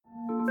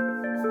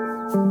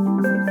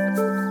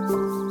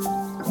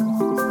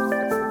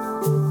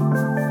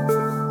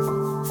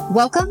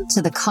Welcome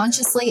to the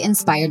Consciously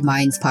Inspired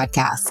Minds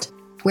podcast,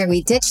 where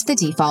we ditch the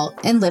default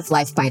and live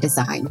life by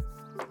design.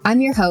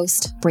 I'm your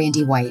host,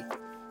 Brandy White,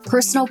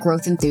 personal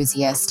growth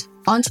enthusiast,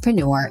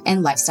 entrepreneur,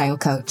 and lifestyle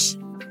coach.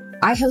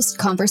 I host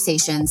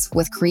conversations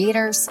with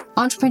creators,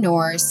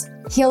 entrepreneurs,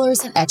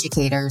 healers, and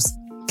educators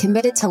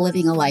committed to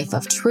living a life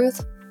of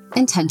truth,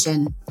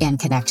 intention, and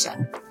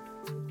connection.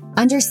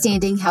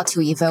 Understanding how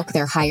to evoke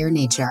their higher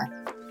nature,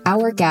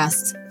 our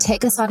guests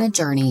take us on a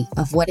journey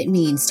of what it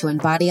means to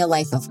embody a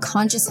life of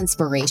conscious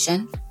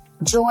inspiration,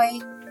 joy,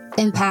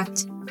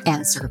 impact,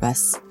 and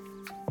service.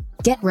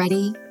 Get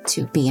ready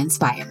to be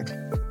inspired.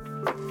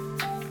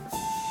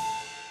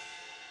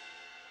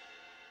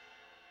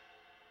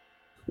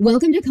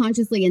 Welcome to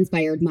Consciously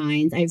Inspired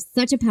Minds. I have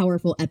such a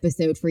powerful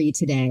episode for you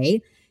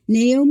today.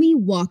 Naomi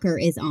Walker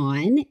is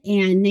on,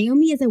 and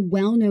Naomi is a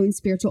well-known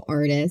spiritual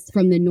artist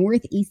from the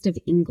northeast of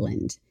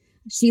England.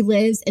 She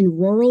lives in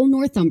rural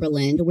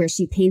Northumberland, where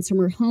she paints from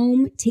her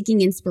home,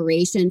 taking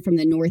inspiration from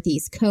the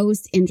northeast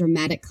coast and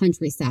dramatic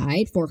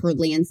countryside for her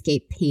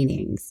landscape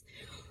paintings.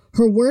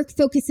 Her work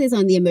focuses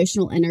on the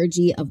emotional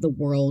energy of the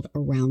world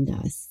around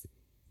us.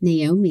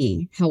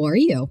 Naomi, how are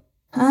you?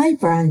 Hi,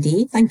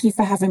 Brandy. Thank you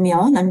for having me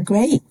on. I'm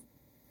great.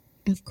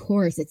 Of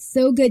course. It's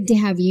so good to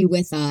have you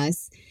with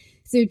us.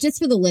 So just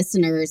for the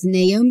listeners,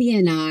 Naomi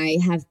and I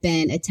have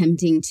been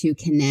attempting to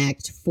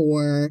connect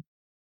for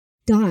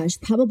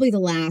probably the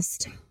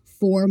last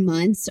 4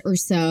 months or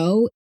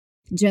so.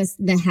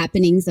 Just the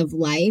happenings of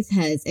life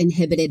has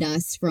inhibited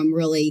us from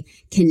really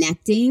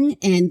connecting.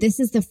 And this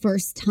is the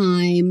first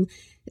time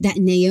that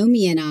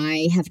Naomi and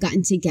I have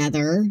gotten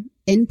together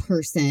in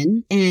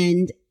person.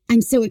 And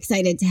I'm so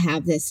excited to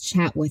have this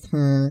chat with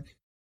her.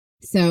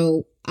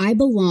 So I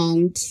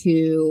belong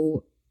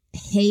to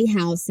Hay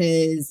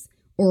House's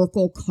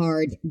Oracle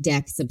card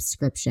deck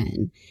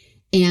subscription.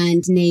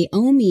 And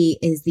Naomi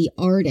is the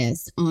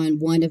artist on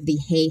one of the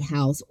Hay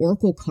House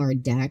Oracle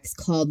card decks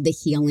called The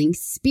Healing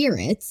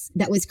Spirits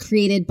that was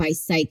created by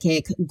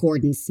psychic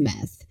Gordon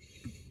Smith.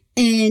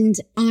 And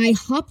I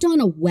hopped on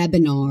a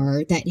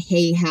webinar that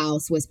Hay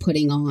House was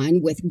putting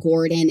on with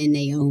Gordon and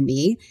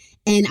Naomi.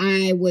 And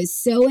I was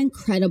so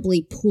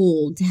incredibly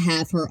pulled to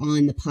have her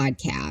on the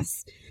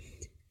podcast.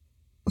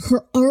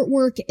 Her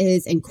artwork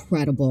is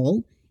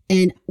incredible.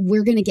 And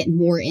we're going to get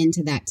more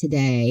into that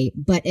today,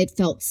 but it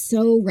felt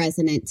so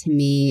resonant to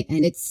me.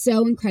 And it's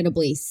so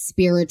incredibly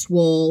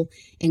spiritual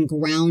and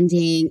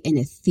grounding and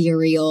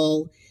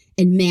ethereal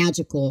and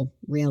magical,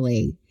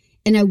 really.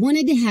 And I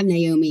wanted to have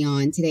Naomi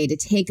on today to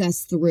take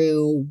us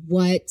through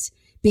what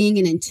being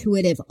an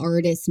intuitive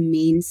artist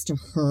means to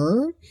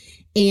her.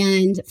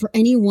 And for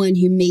anyone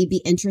who may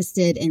be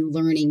interested in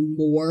learning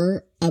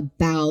more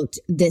about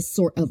this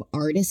sort of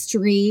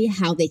artistry,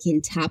 how they can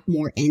tap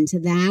more into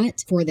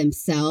that for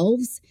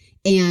themselves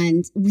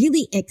and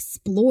really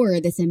explore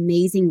this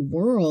amazing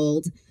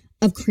world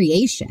of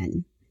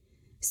creation.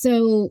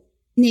 So,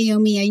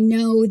 Naomi, I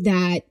know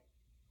that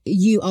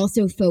you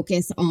also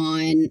focus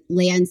on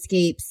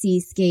landscape,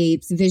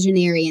 seascapes,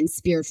 visionary, and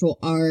spiritual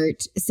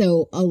art.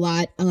 So a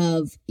lot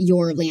of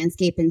your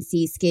landscape and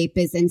seascape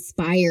is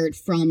inspired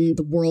from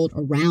the world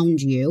around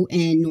you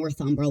in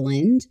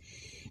Northumberland.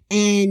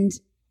 And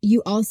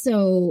you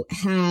also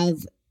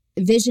have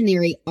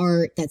visionary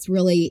art that's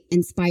really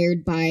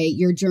inspired by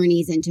your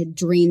journeys into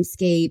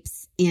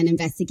dreamscapes and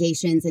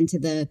investigations into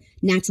the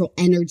natural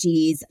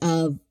energies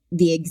of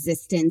the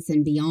existence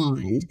and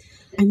beyond.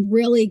 I'm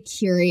really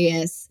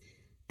curious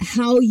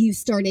how you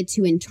started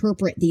to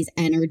interpret these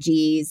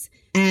energies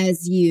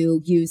as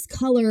you use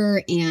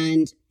color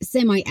and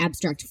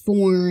semi-abstract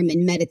form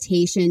and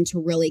meditation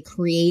to really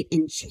create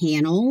and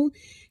channel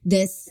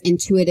this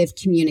intuitive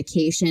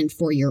communication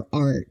for your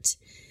art.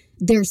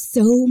 There's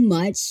so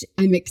much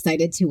I'm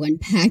excited to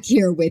unpack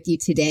here with you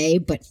today,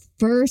 but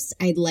first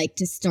I'd like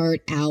to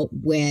start out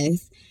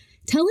with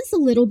tell us a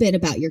little bit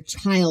about your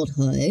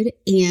childhood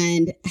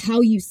and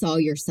how you saw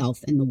yourself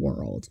in the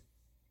world.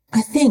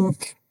 I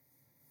think,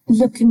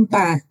 looking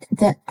back,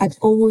 that I'd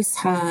always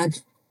had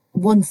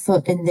one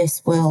foot in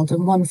this world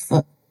and one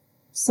foot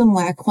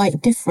somewhere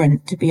quite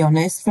different, to be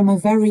honest, from a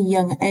very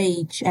young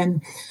age.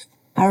 And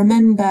I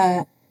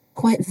remember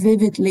quite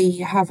vividly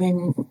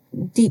having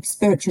deep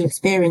spiritual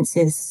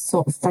experiences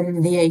sort of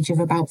from the age of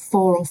about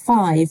 4 or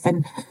 5.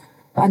 And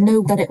I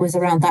know that it was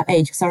around that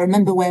age because I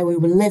remember where we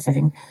were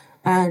living.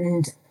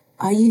 And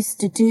I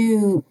used to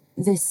do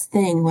this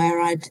thing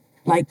where I'd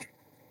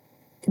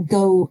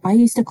I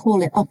used to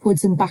call it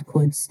upwards and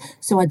backwards.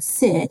 So I'd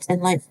sit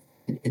and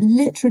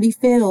literally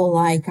feel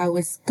like I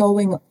was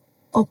going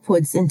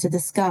upwards into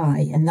the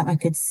sky and that I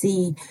could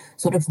see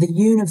sort of the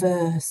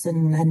universe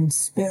and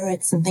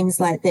spirits and things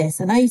like this.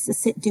 And I used to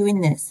sit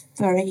doing this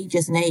for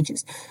ages and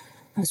ages.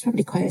 I was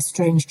probably quite a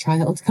strange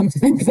child, come to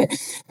think of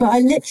it. But I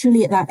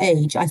literally, at that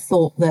age, I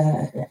thought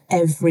that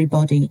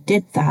everybody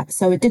did that.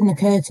 So it didn't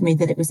occur to me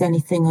that it was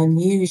anything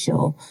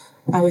unusual.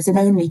 I was an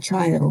only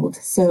child,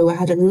 so I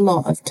had a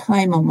lot of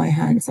time on my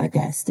hands, I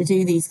guess, to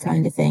do these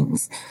kind of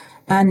things.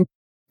 And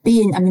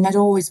I'd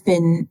always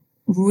been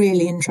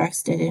really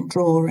interested in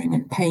drawing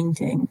and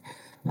painting.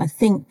 I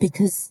think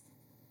because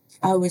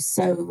I was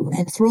so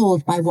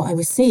enthralled by what I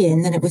was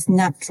seeing, then it was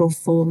natural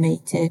for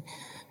me to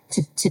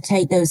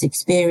take those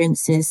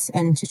experiences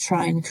and to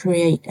try and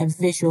create a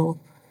visual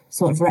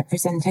sort of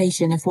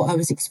representation of what I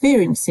was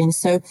experiencing.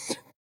 So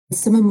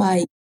some of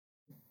my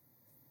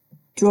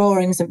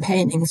drawings and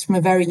paintings from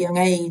a very young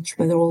age,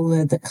 with all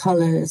the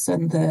colours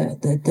and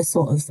the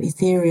sort of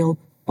ethereal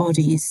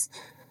bodies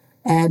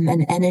and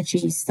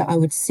energies that I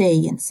would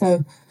see. And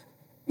so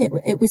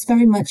it was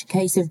very much a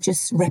case of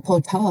just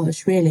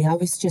reportage, really. I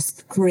was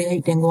just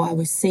creating what I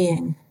was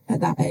seeing at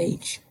that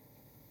age.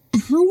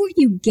 How were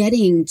you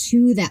getting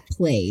to that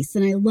place?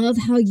 And I love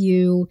how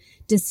you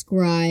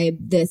describe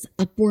this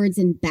upwards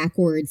and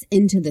backwards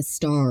into the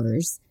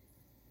stars.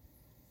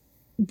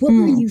 What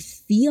were you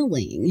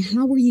feeling?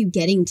 How were you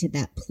getting to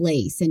that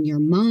place in your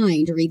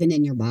mind or even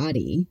in your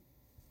body?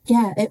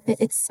 Yeah,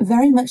 it's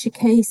very much a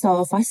case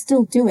of, I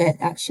still do it,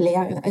 actually.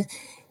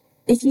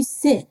 If you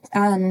sit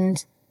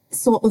and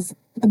sort of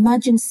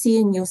imagine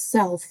seeing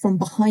yourself from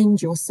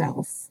behind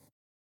yourself,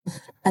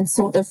 and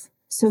sort of,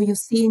 so you're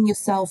seeing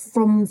yourself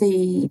from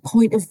the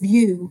point of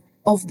view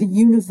of the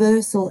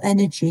universal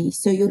energy.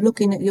 So you're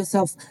looking at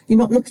yourself, you're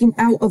not looking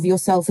out of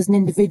yourself as an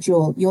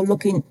individual, you're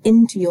looking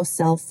into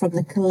yourself from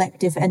the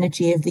collective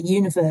energy of the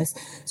universe.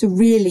 So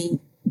really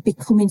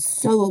becoming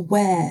so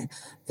aware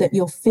that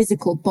your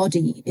physical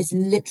body is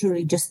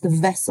literally just the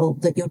vessel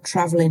that you're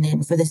traveling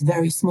in for this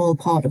very small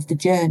part of the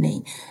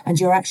journey, and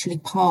you're actually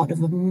part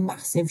of a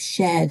massive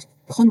shared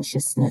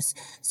consciousness.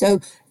 So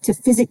to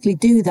physically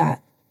do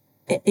that,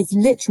 it's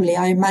literally,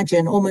 I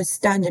imagine, almost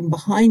standing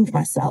behind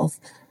myself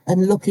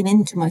and looking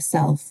into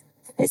myself.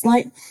 It's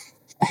like,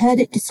 I heard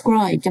it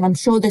described, and I'm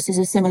sure this is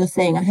a similar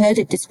thing, I heard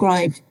it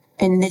described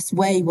in this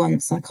way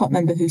once, I can't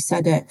remember who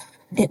said it.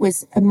 It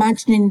was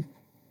imagining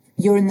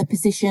you're in the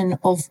position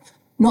of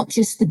not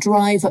just the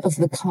driver of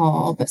the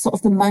car, but sort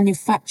of the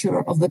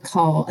manufacturer of the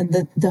car, and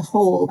the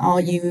whole,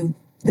 are you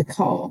the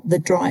car, the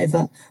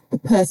driver, the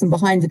person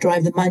behind the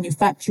driver, the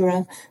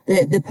manufacturer,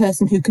 the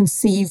person who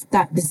conceived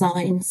that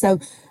design. So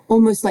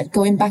almost like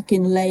going back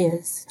in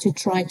layers to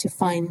try to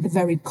find the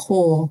very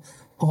core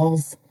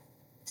of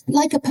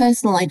like a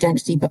personal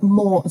identity, but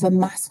more of a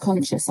mass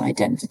conscious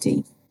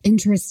identity.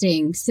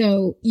 Interesting.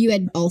 So you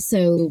had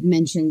also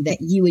mentioned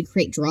that you would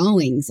create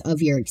drawings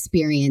of your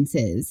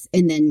experiences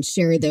and then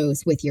share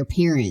those with your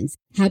parents.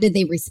 How did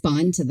they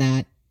respond to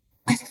that?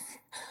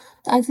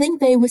 I think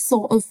they were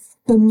sort of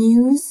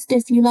bemused,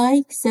 if you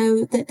like,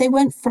 so that they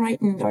weren't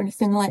frightened or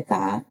anything like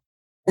that.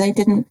 They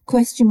didn't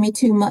question me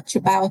too much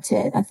about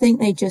it. I think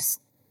they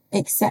just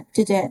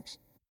accepted it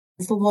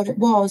for what it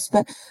was.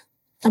 But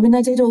I mean,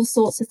 I did all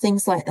sorts of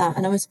things like that,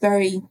 and I was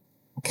very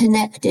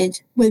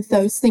connected with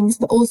those things,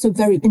 but also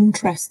very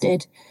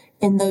interested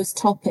in those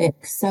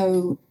topics.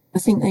 So I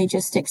think they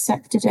just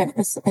accepted it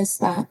as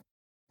that.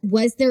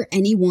 Was there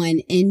anyone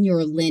in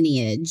your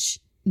lineage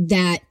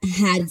that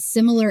had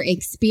similar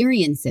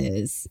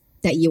experiences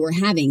that you were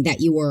having,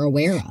 that you were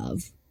aware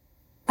of?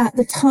 At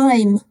the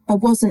time, I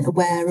wasn't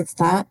aware of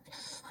that.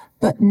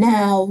 But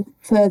now,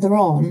 further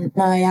on,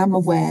 I am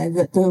aware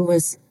that there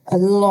was a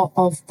lot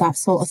of that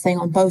sort of thing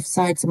on both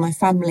sides of my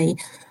family.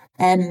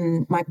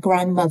 My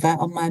grandmother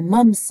on my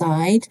mum's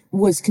side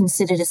was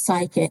considered a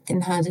psychic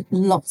and had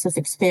lots of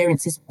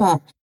experiences,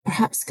 but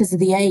perhaps because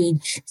of the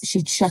age,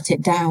 she'd shut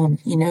it down.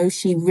 You know,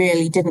 she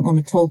really didn't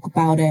want to talk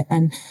about it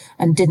and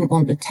didn't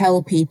want to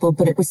tell people,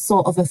 but it was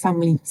sort of a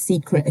family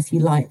secret, if you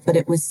like, but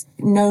it was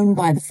known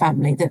by the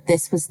family that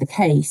this was the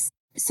case.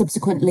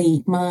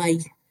 Subsequently,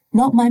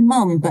 not my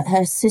mum, but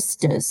her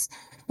sisters,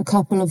 a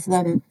couple of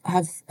them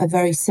have a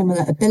very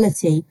similar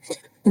ability.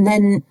 And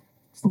then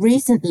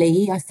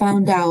recently, I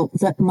found out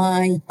that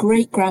my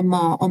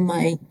great-grandma on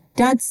my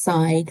dad's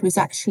side was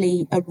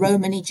actually a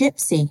Romani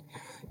gypsy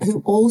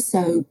who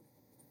also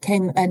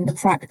came and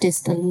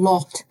practiced a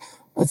lot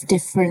of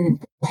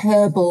different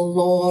herbal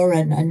lore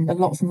and a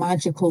lot of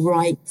magical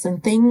rites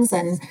and things,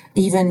 and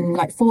even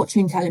like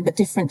fortune telling, but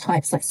different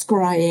types like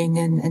scrying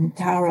and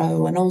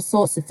tarot and all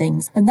sorts of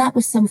things. And that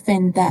was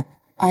something that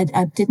I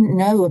didn't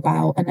know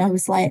about. And I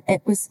was like,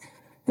 it was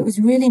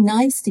really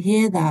nice to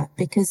hear that,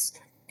 because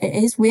it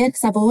is weird,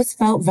 because I've always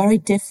felt very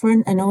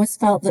different and always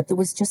felt that there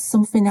was just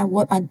something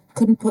I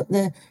couldn't put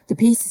the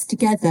pieces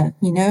together,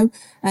 you know,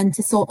 and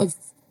to sort of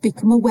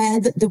become aware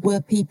that there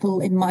were people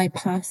in my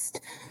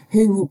past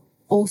who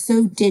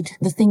also did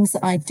the things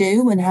that I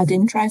do and had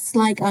interests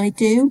like I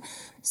do,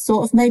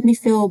 sort of made me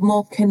feel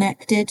more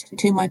connected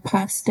to my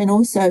past. And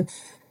also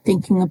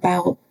thinking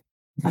about,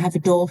 I have a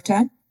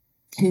daughter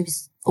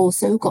who's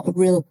also got a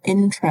real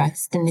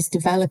interest and is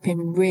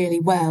developing really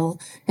well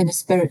in a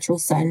spiritual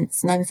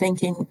sense. And I'm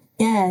thinking,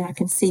 yeah, I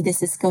can see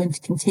this is going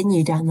to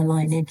continue down the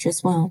lineage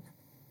as well.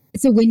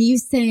 So when you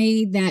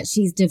say that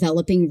she's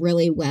developing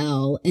really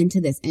well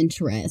into this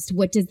interest,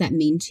 what does that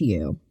mean to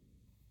you?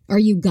 Are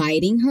you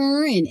guiding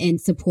her and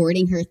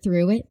supporting her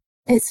through it?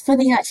 It's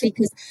funny, actually,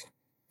 because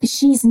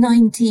she's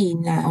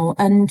 19 now.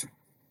 And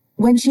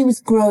when she was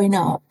growing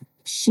up,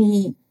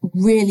 she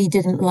really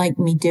didn't like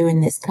me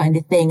doing this kind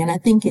of thing. And I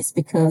think it's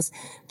because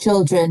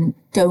children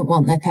don't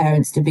want their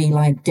parents to be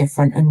like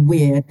different and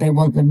weird. They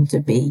want them to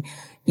be,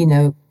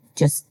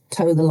 just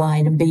toe the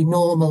line and be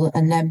normal.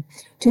 And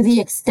to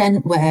the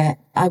extent where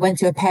I went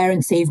to a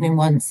parents' evening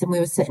once and we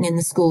were sitting in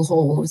the school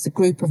hall, it was a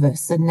group of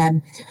us,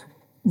 and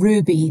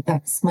Ruby,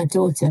 that's my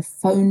daughter,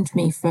 phoned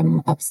me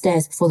from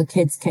upstairs before the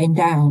kids came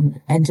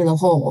down into the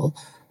hall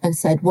and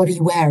said, "What are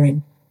you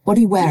wearing? What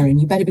are you wearing?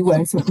 You better be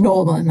wearing something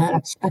normal." And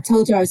I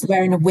told her I was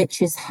wearing a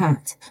witch's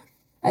hat.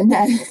 And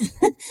then,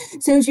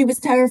 so she was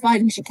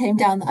terrified and she came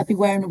down that I'd be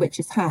wearing a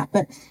witch's hat.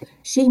 But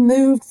she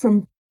moved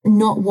from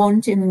not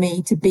wanting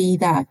me to be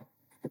that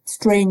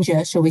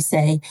stranger, shall we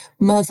say,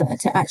 mother,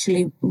 to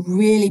actually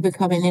really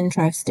becoming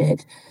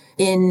interested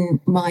in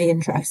my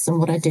interests and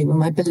what I do and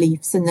my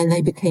beliefs. And then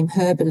they became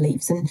her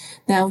beliefs. And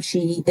now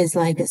she is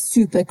like a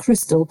super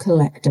crystal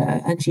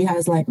collector, and she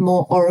has like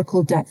more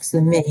oracle decks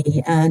than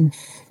me. And,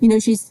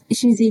 she's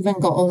even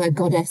got all her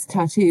goddess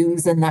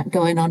tattoos and that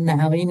going on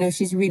now.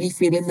 She's really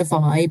feeling the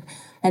vibe.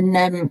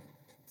 And,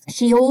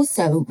 she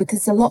also,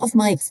 because a lot of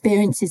my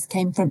experiences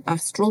came from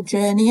astral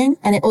journeying,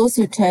 and it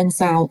also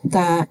turns out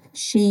that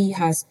she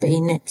has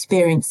been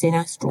experiencing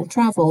astral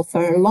travel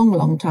for a long,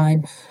 long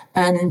time,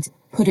 and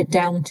put it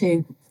down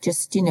to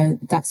just,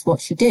 that's what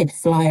she did,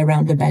 fly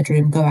around her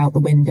bedroom, go out the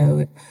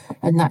window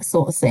and that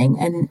sort of thing.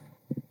 And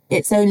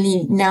it's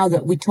only now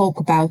that we talk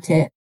about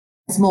it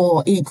as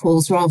more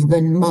equals rather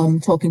than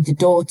mum talking to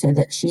daughter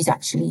that she's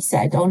actually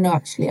said, "Oh no,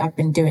 actually I've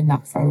been doing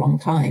that for a long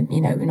time,"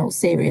 in all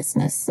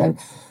seriousness. So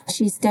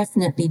she's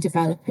definitely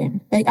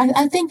developing.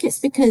 I think it's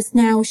because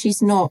now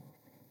she's not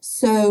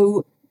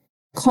so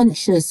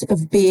conscious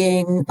of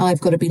being,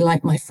 "I've got to be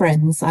like my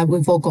friends.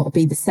 We've all got to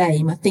be the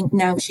same." I think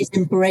now she's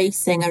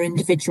embracing her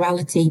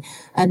individuality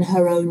and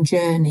her own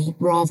journey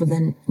rather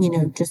than,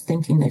 just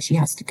thinking that she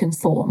has to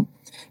conform.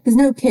 Because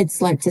no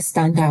kids like to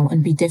stand out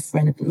and be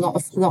different. A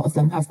lot of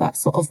them have that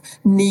sort of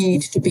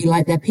need to be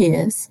like their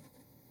peers.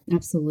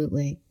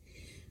 Absolutely.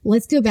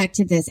 Let's go back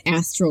to this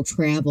astral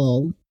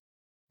travel.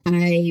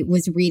 I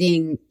was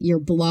reading your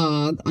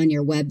blog on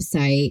your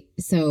website,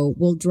 so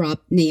we'll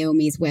drop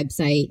Naomi's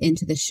website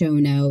into the show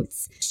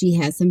notes. She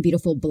has some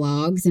beautiful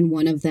blogs, and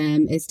one of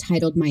them is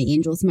titled "My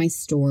Angels, My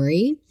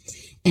Story."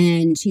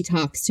 And she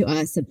talks to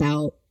us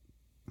about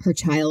her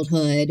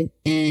childhood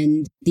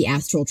and the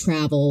astral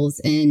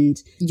travels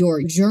and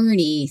your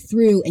journey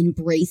through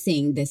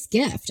embracing this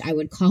gift. I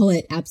would call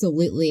it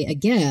absolutely a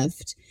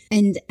gift,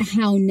 and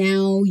how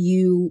now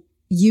you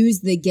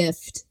use the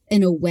gift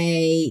in a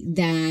way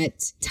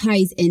that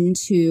ties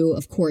into,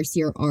 of course,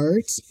 your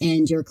art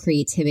and your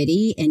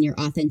creativity and your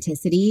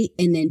authenticity,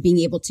 and then being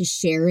able to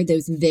share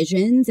those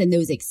visions and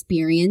those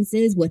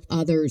experiences with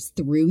others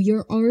through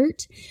your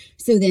art.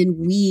 So then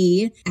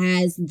we,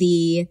 as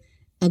the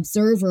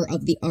observer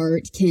of the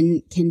art,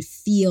 can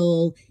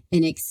feel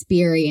and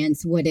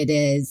experience what it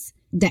is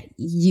that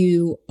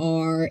you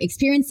are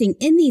experiencing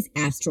in these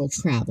astral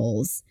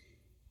travels.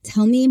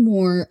 Tell me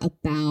more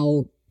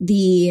about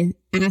the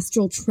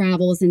astral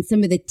travels and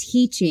some of the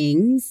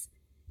teachings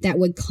that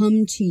would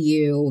come to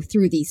you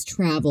through these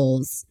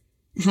travels,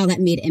 how that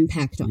made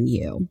impact on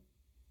you.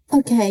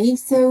 Okay,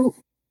 so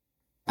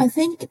I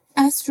think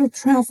astral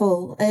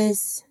travel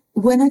is,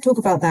 when I talk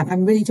about that,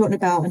 I'm really talking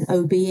about an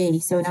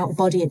OBE, so an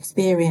out-of-body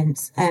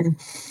experience.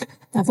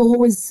 I've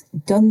always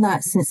done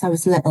that since I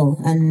was little.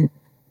 And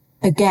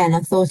again, I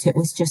thought it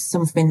was just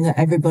something that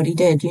everybody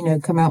did,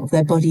 come out of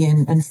their body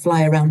and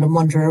fly around and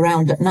wander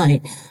around at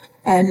night.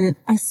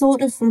 I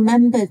sort of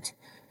remembered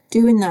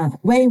doing that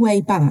way,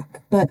 way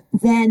back. But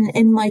then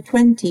in my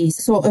 20s,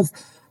 sort of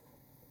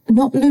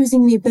not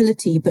losing the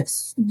ability, but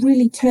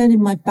really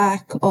turning my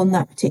back on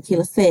that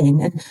particular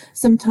thing. And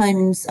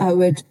sometimes I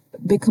would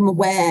become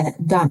aware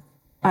that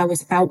I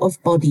was out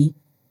of body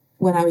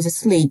when I was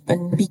asleep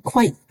and be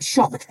quite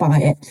shocked by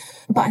it.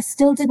 But I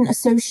still didn't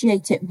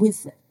associate it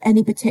with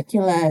any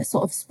particular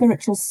sort of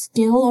spiritual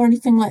skill or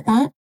anything like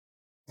that.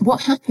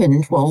 What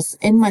happened was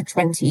in my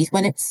 20s,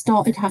 when it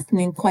started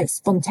happening quite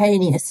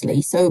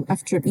spontaneously. So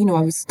after,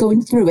 I was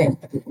going through it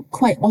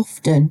quite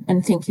often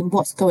and thinking,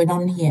 what's going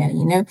on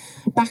here?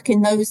 Back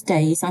in those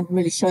days, I'm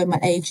really showing my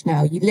age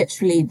now.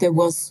 There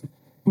was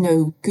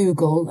no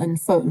Google and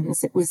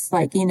phones. It was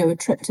like, a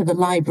trip to the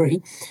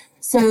library.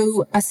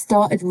 So I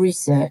started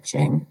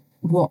researching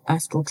what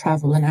astral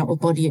travel and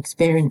out-of-body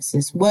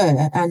experiences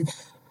were. And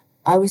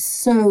I was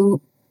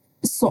so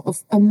sort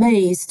of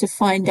amazed to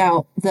find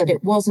out that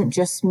it wasn't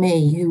just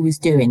me who was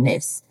doing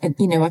this. And,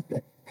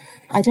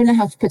 I don't know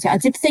how to put it. I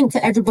did think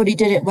that everybody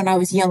did it when I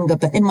was younger,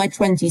 but in my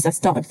 20s, I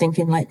started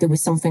thinking like there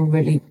was something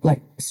really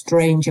like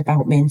strange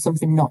about me and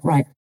something not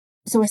right.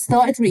 So I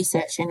started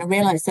researching and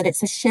realized that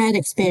it's a shared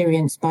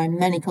experience by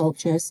many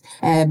cultures,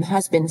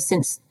 has been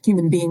since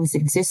human beings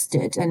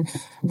existed. And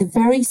the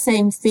very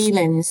same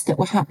feelings that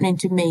were happening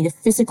to me, the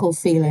physical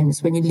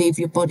feelings when you leave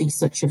your body,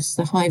 such as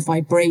the high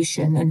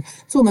vibration, and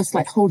it's almost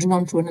like holding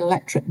onto an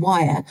electric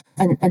wire,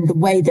 and the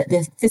way that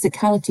the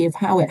physicality of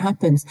how it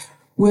happens,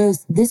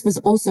 this was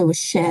also a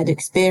shared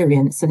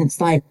experience. And it's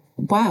like,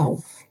 wow,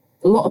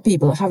 a lot of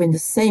people are having the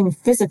same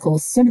physical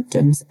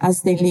symptoms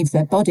as they leave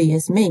their body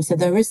as me. So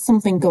there is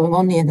something going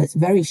on here that's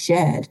very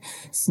shared.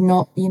 It's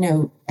not,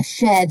 a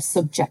shared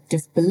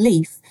subjective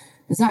belief.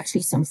 There's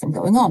actually something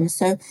going on.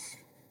 So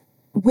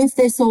with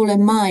this all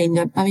in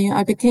mind,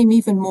 I became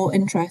even more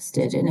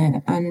interested in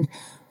it. And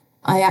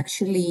I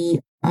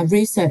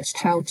researched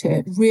how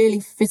to really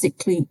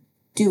physically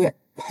do it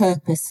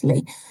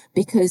purposely,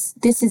 because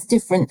this is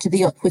different to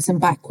the upwards and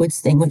backwards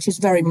thing, which is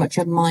very much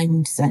a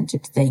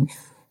mind-centered thing.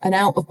 An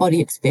out-of-body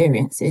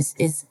experience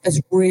is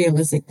as real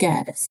as it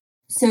gets.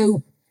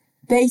 So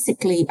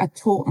basically, I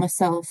taught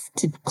myself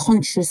to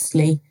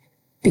consciously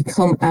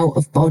become out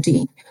of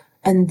body.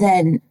 And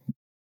then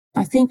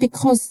I think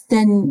because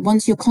then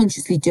once you're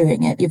consciously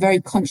doing it, you're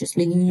very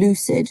consciously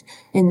lucid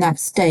in that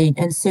state.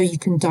 And so you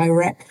can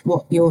direct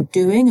what you're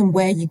doing and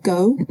where you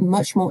go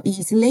much more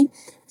easily.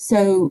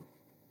 So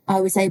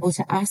I was able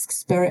to ask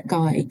spirit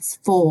guides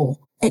for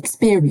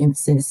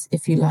experiences,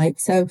 if you like.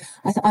 So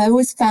I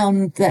always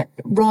found that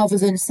rather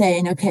than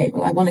saying, okay,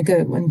 well, I want to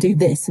go and do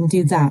this and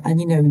do that,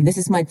 and, this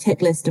is my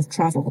tick list of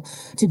travel,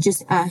 to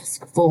just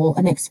ask for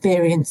an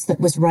experience that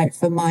was right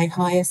for my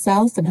higher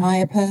self and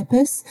higher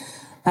purpose,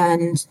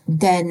 and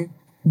then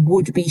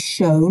would be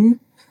shown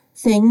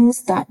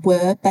things that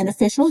were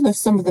beneficial, though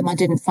some of them I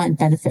didn't find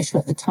beneficial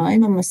at the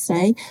time, I must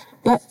say.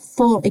 But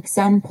for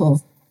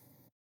example,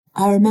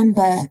 I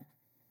remember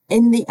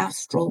in the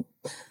astral,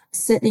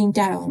 sitting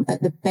down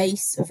at the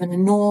base of an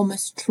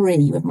enormous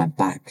tree with my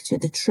back to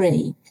the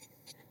tree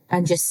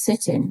and just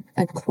sitting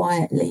and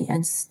quietly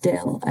and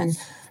still and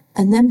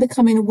then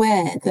becoming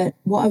aware that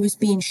what I was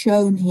being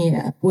shown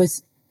here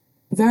was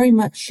very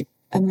much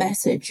a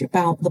message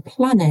about the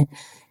planet,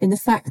 in the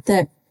fact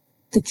that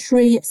the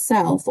tree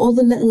itself, all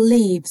the little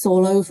leaves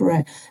all over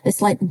it,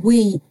 it's like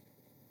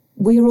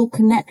we're all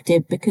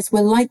connected, because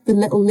we're like the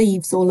little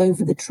leaves all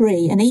over the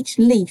tree, and each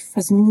leaf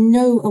has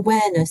no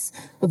awareness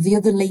of the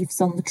other leaves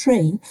on the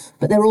tree,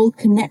 but they're all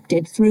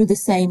connected through the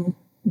same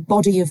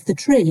body of the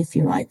tree, if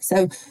you like.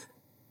 So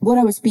what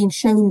I was being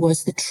shown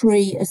was the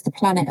tree as the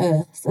planet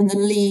Earth, and the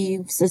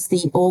leaves as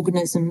the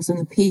organisms and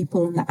the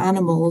people and the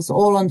animals,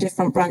 all on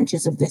different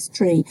branches of this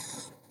tree,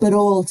 but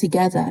all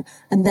together.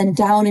 And then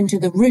down into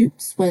the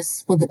roots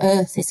was, well, the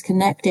Earth is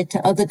connected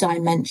to other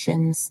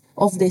dimensions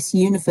of this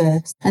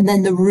universe. And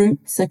then the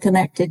roots are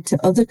connected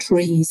to other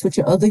trees, which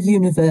are other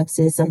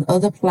universes and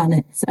other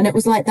planets. And it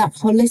was like that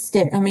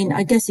holistic,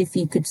 I guess if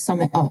you could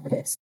sum it up,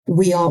 it's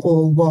we are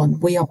all one,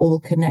 we are all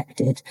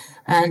connected.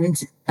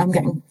 And I'm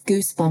getting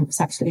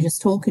goosebumps actually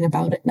just talking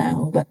about it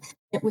now. But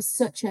it was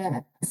such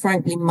a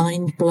frankly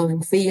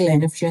mind-blowing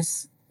feeling of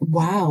just,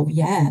 wow,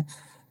 yeah.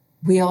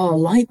 We are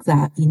like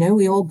that,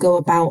 we all go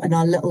about in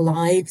our little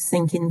lives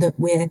thinking that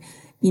we're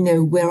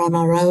on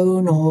our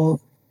own, or,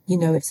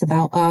 it's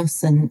about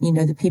us and,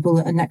 the people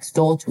that are next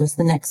door to us,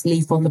 the next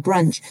leaf on the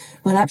branch.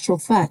 Well, in actual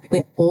fact,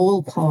 we're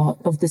all part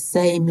of the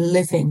same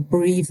living,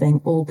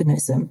 breathing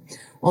organism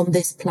on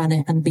this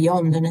planet and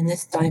beyond, and in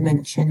this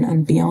dimension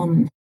and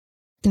beyond.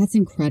 That's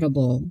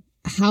incredible.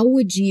 How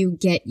would you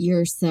get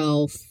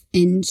yourself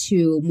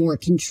into more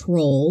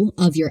control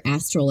of your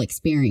astral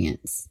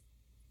experience?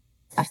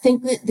 I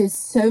think that there's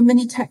so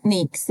many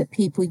techniques that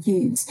people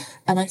use,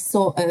 and I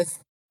sort of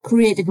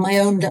created my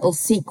own little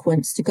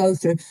sequence to go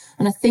through.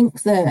 And I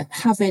think that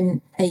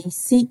having a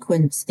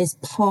sequence is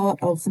part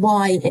of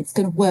why it's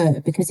going to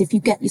work, because if you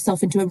get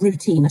yourself into a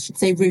routine, I should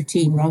say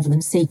routine rather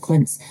than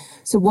sequence.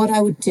 So what I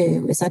would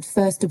do is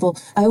first of all,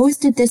 I always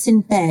did this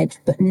in bed,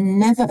 but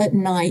never at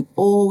night,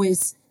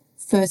 always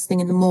first thing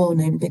in the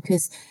morning,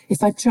 because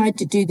if I tried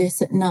to do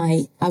this at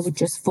night, I would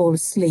just fall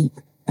asleep,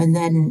 and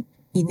then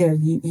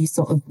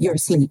you're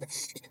asleep.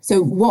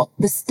 So what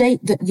the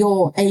state that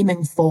you're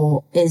aiming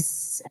for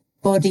is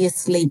body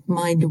asleep,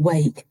 mind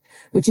awake,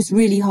 which is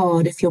really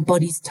hard if your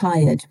body's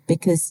tired,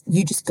 because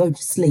you just go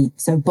to sleep.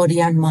 So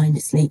body and mind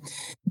asleep.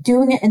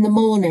 Doing it in the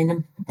morning,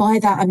 and by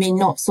that I mean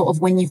not sort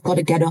of when you've got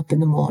to get up in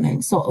the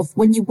morning, sort of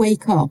when you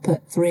wake up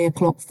at 3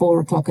 o'clock, 4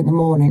 o'clock in the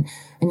morning,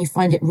 and you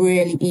find it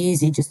really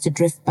easy just to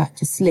drift back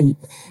to sleep.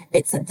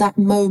 It's at that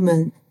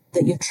moment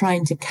that you're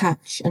trying to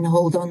catch and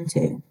hold on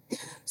to.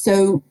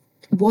 So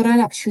what I'd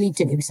actually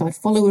do, so I'd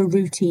follow a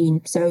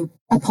routine. So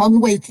upon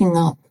waking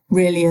up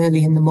really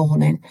early in the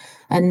morning,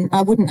 and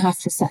I wouldn't have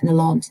to set an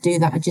alarm to do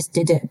that, I just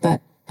did it, but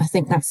I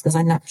think that's because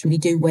I naturally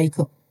do wake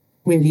up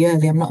really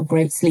early. I'm not a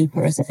great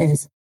sleeper as it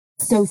is.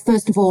 So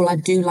first of all,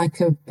 I'd do like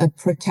a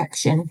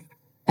protection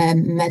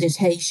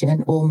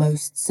meditation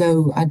almost.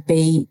 So I'd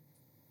be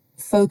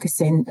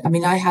focusing.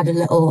 I had a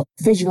little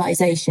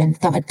visualization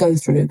that I'd go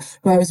through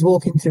where I was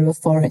walking through a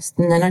forest,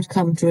 and then I'd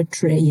come to a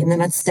tree, and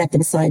then I'd step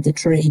inside the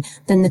tree.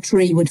 Then the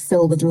tree would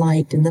fill with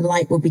light, and the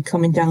light would be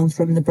coming down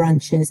from the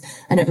branches,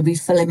 and it would be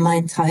filling my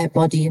entire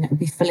body, and it would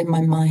be filling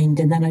my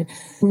mind. And then I'd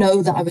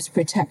know that I was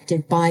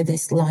protected by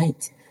this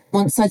light.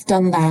 Once I'd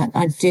done that,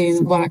 I'd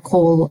do what I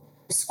call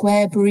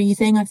square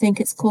breathing. I think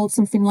it's called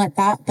something like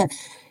that, but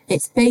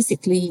it's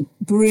basically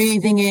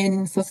breathing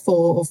in for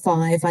 4 or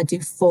 5. I do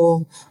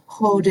 4,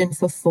 hold in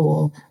for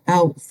 4,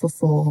 out for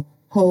 4,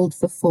 hold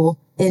for 4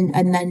 in,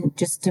 and then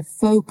just to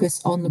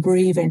focus on the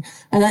breathing.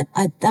 And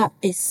that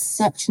is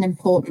such an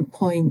important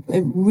point.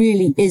 It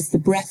really is the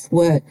breath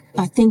work.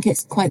 I think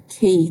it's quite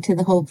key to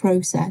the whole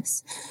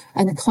process.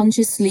 And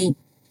consciously,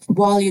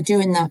 while you're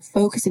doing that,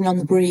 focusing on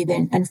the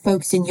breathing and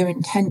focusing your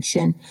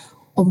intention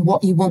on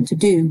what you want to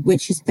do,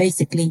 which is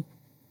basically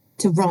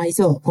to rise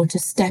up or to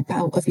step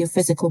out of your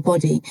physical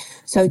body.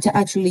 So to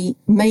actually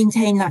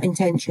maintain that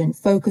intention,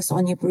 focus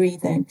on your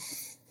breathing.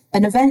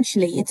 And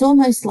eventually, it's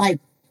almost like,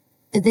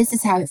 this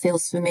is how it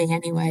feels for me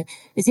anyway,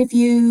 is if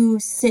you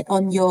sit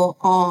on your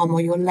arm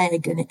or your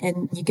leg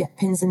and you get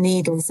pins and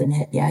needles in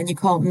it, yeah, and you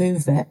can't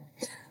move it,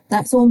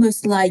 that's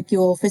almost like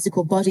your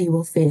physical body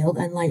will feel.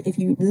 And like if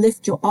you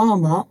lift your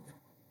arm up,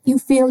 you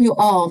feel your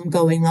arm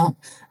going up,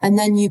 and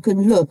then you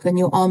can look and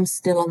your arm's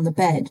still on the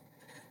bed.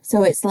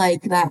 So it's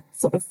like that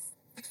sort of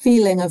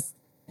feeling of,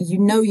 you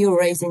know, you're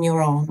raising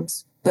your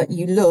arms, but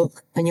you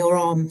look and your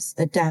arms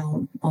are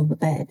down on the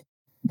bed.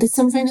 There's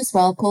something as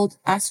well called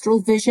astral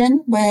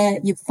vision, where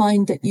you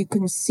find that you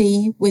can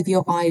see with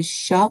your eyes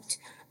shut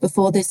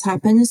before this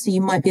happens. So you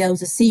might be able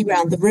to see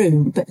around the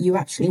room, but you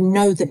actually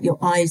know that your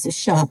eyes are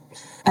shut.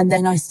 And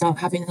then I start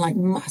having like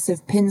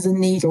massive pins and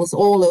needles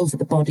all over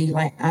the body.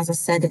 Like, as I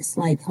said, it's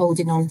like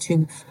holding on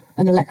to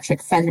an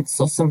electric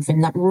fence or something,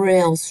 that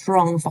real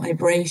strong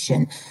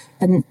vibration.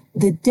 And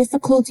the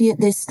difficulty at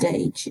this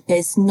stage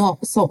is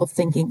not sort of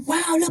thinking,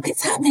 wow, look,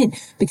 it's happening,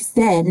 because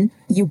then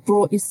you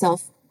brought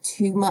yourself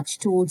too much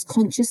towards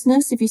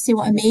consciousness, if you see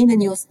what I mean,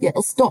 and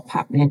it'll stop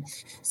happening.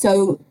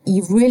 So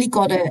you've really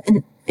got to,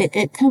 and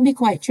it can be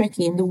quite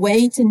tricky. And the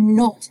way to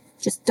not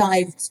just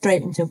dive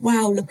straight into,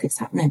 wow, look, it's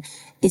happening,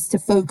 is to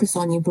focus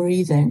on your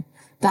breathing.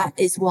 That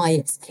is why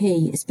it's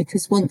key. It's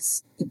because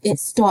once it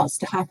starts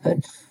to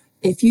happen,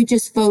 if you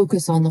just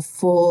focus on the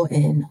 4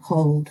 in,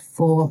 hold,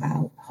 4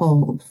 out,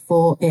 hold,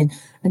 4 in,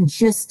 and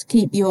just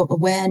keep your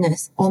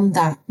awareness on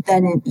that,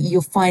 then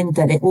you'll find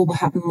that it will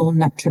happen more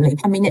naturally.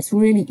 I mean, it's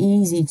really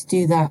easy to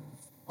do that.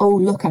 Oh,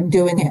 look, I'm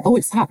doing it. Oh,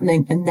 it's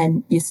happening. And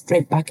then you're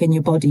straight back in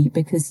your body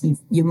because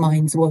your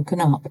mind's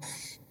woken up.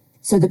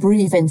 So the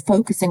breathing,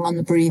 focusing on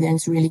the breathing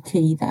is really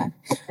key there.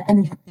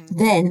 And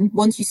then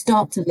once you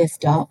start to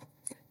lift up,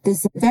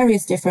 there's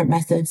various different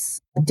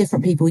methods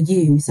different people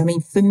use. I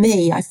mean, for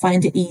me, I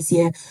find it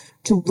easier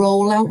to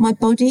roll out my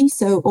body.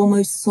 So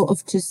almost sort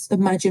of just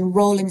imagine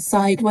rolling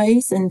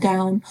sideways and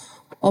down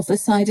off the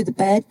side of the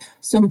bed.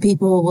 Some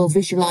people will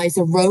visualize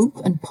a rope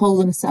and pull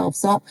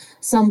themselves up.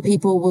 Some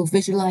people will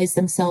visualize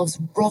themselves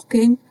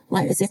rocking,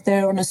 like as if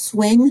they're on a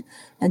swing,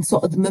 and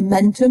sort of the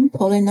momentum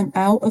pulling them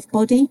out of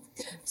body.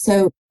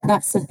 So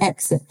that's an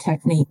exit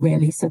technique,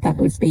 really. So that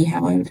would be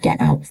how I would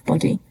get out of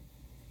body.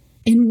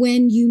 And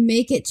when you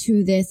make it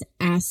to this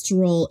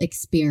astral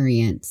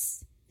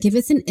experience, give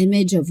us an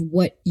image of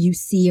what you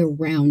see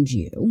around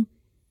you.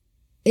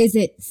 Is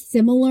it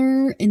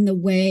similar in the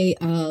way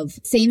of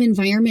same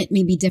environment,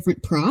 maybe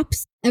different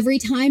props every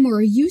time, or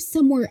are you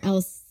somewhere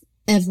else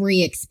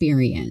every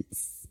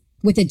experience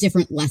with a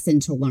different lesson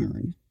to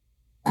learn?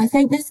 I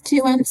think there's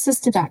 2 answers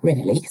to that,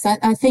 really. Because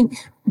I think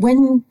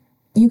when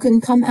you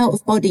can come out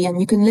of body and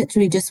you can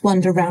literally just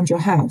wander around your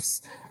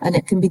house, and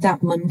it can be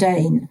that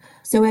mundane.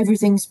 So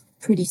everything's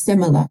pretty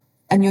similar,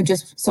 and you'll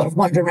just sort of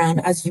wander around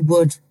as you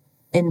would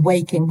in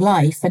waking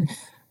life. And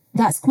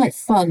that's quite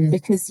fun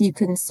because you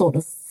can sort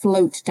of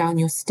float down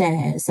your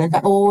stairs. And I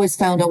always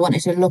found I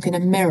wanted to look in a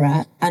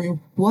mirror. And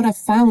what I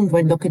found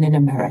when looking in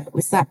a mirror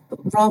was that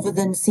rather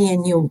than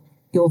seeing your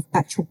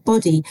actual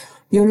body,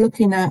 you're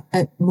looking at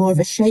more of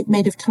a shape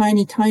made of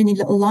tiny, tiny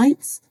little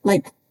lights,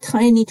 like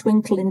tiny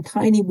twinkling,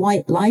 tiny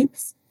white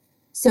lights.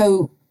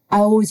 So I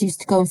always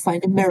used to go and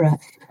find a mirror.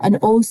 And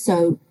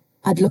also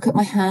I'd look at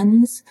my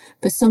hands.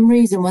 For some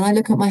reason, when I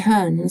look at my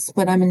hands,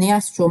 when I'm in the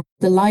astral,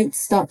 the lights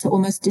start to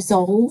almost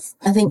dissolve.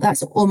 I think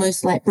that's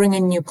almost like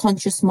bringing your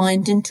conscious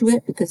mind into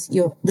it because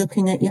you're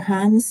looking at your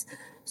hands.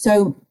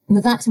 So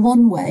that's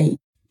one way.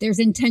 There's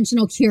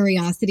intentional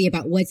curiosity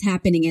about what's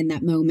happening in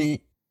that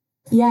moment.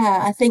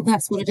 Yeah, I think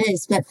that's what it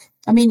is. But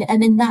I mean,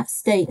 and in that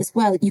state as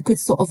well, you could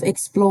sort of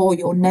explore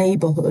your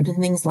neighborhood and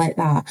things like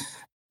that.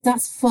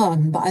 That's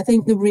fun, but I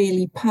think the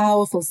really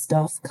powerful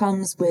stuff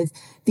comes with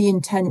the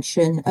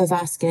intention of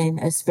asking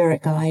a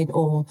spirit guide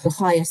or the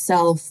higher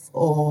self,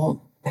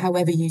 or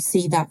however you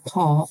see that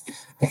part,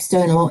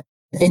 external or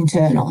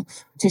internal,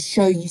 to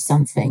show you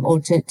something, or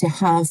to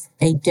have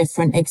a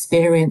different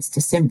experience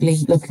to simply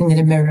looking in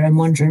a mirror and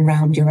wandering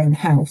around your own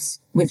house,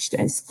 which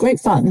is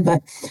great fun.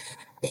 But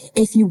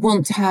if you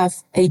want to have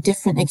a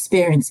different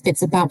experience,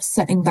 it's about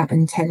setting that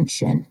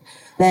intention.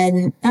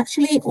 Then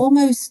actually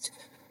almost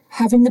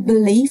having the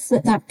belief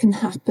that that can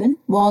happen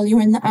while you're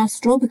in the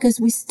astral, because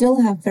we still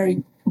have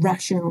very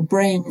rational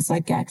brains, I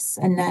guess.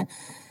 And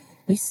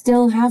we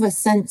still have a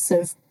sense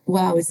of,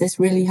 wow, is this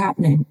really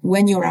happening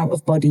when you're out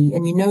of body?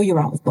 And you know you're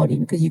out of body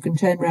because you can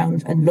turn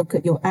around and look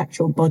at your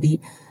actual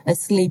body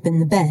asleep in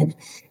the bed.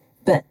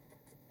 But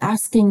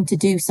asking to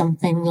do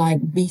something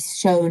like be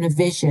shown a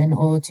vision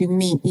or to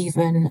meet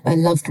even a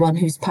loved one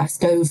who's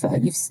passed over,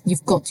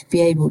 you've got to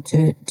be able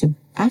to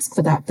ask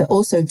for that, but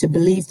also to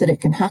believe that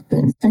it can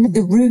happen. And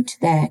the route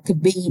there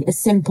could be as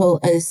simple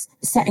as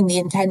setting the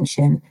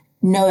intention,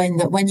 knowing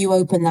that when you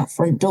open that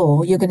front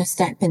door, you're going to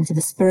step into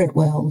the spirit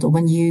world, or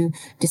when you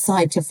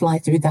decide to fly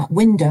through that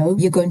window,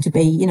 you're going to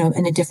be, you know,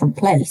 in a different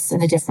place,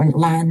 in a different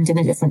land, in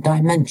a different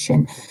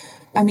dimension.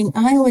 I mean,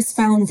 I always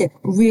found it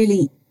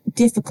really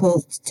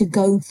difficult to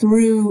go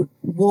through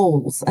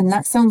walls, and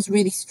that sounds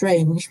really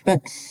strange,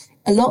 but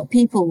a lot of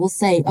people will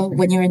say, oh,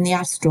 when you're in the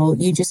astral,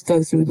 you just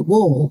go through the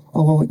wall,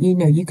 or, you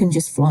know, you can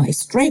just fly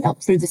straight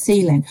up through the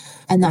ceiling.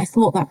 And I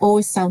thought that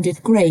always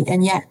sounded great.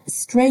 And yet,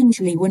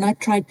 strangely, when I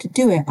tried to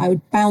do it, I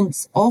would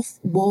bounce off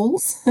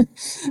walls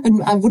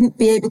and I wouldn't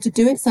be able to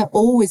do it. So I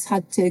always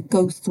had to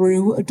go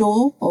through a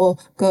door or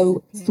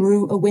go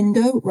through a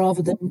window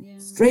rather than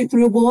straight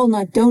through a wall. And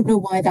I don't know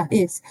why that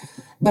is,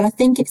 but I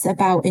think it's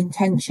about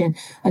intention.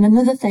 And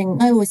another thing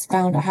I always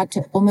found, I had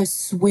to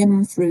almost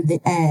swim through the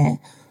air.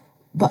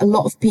 But a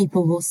lot of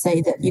people will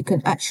say that you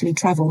can actually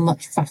travel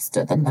much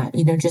faster than that,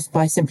 you know, just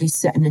by simply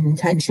setting an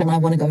intention. I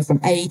want to go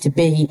from A to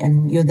B,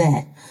 and you're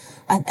there.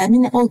 I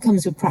mean, it all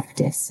comes with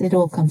practice. It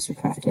all comes with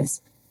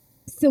practice.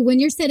 So when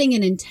you're setting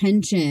an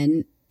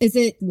intention,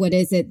 what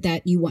is it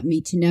that you want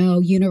me to know?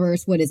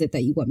 Universe, what is it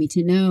that you want me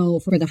to know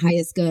for the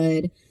highest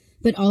good?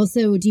 But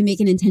also, do you make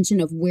an intention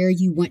of where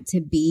you want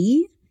to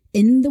be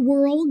in the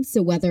world?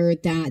 So whether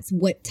that's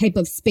what type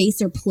of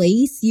space or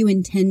place you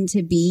intend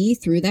to be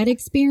through that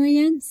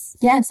experience?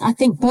 Yes, I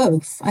think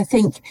both. I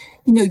think,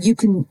 you know, you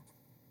can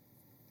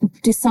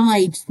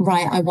decide,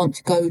 right, I want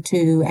to go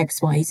to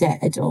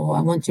XYZ, or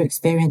I want to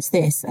experience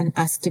this, and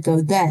ask to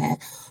go there.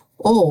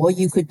 Or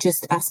you could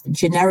just ask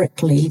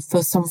generically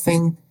for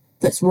something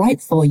that's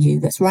right for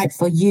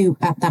you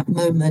at that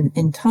moment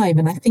in time.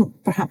 And I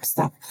think perhaps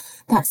that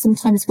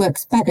sometimes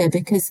works better,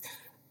 because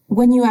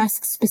when you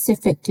ask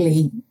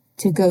specifically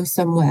to go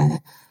somewhere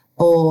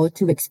or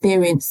to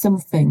experience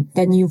something,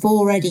 then you've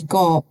already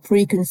got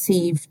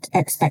preconceived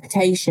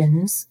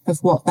expectations of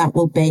what that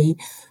will be.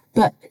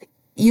 But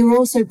you're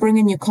also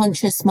bringing your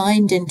conscious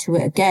mind into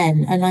it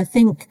again. And I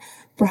think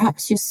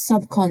perhaps your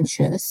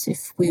subconscious,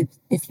 if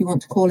you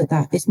want to call it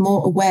that, is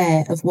more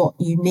aware of what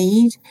you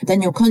need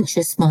than your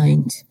conscious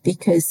mind,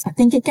 because I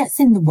think it gets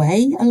in the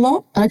way a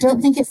lot. I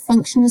don't think it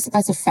functions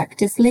as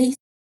effectively.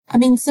 I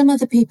mean, some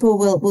other people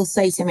will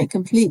say something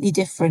completely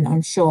different,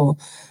 I'm sure.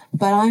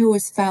 But I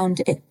always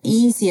found it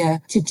easier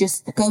to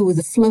just go with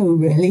the flow,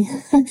 really,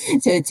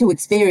 to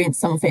experience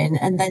something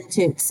and then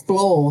to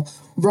explore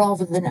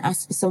rather than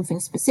ask for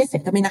something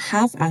specific. I mean, I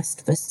have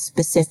asked for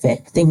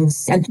specific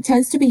things, and it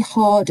tends to be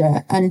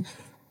harder. And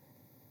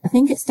I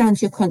think it's down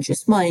to your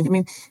conscious mind. I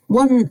mean,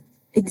 one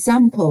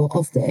example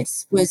of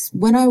this was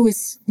when I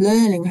was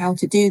learning how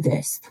to do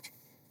this,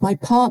 my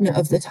partner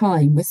of the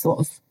time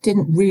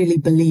didn't really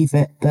believe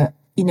it, but,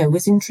 you know,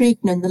 was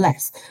intrigued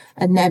nonetheless.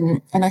 And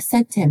I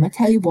said to him, I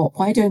tell you what,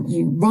 why don't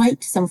you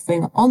write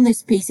something on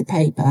this piece of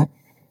paper,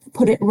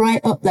 put it right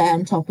up there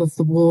on top of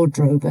the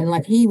wardrobe? And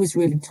like, he was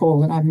really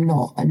tall and I'm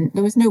not, and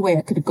there was no way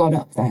I could have got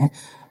up there.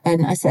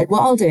 And I said,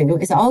 what I'll do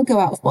is I'll go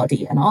out of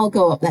body and I'll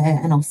go up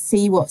there and I'll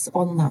see what's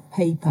on that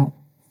paper.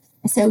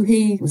 So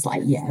he was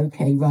like, yeah,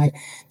 okay, right.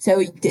 So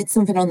he did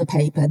something on the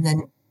paper and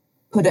then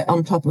put it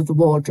on top of the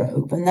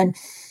wardrobe. And then,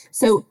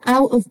 so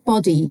out of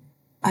body,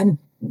 I'm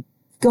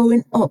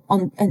going up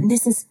on, and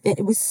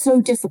it was so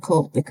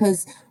difficult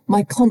because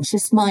my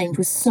conscious mind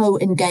was so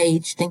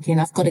engaged, thinking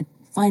I've got to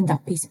find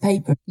that piece of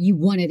paper. You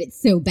wanted it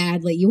so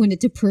badly. You wanted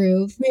to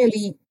prove.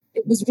 Really,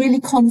 it was really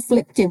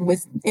conflicting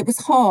it was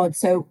hard.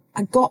 So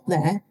I got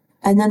there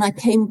and then I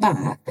came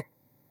back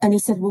and he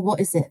said, well, what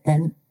is it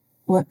then?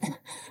 What?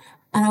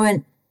 And I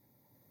went,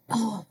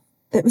 oh,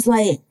 it was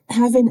like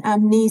having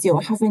amnesia,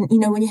 or having, you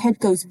know, when your head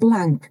goes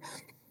blank.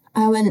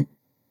 I went,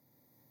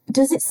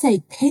 does it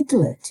say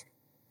piglet?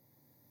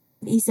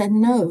 He said,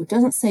 no, it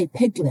doesn't say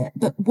piglet.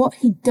 But what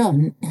he'd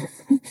done,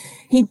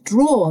 he'd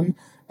drawn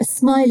a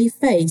smiley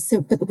face,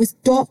 but there was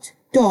dot,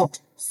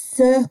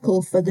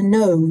 circle for the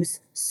nose,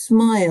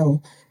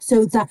 smile.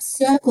 So that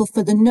circle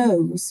for the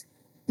nose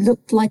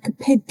looked like a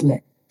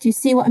piglet. Do you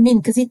see what I mean?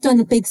 Because he'd done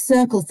a big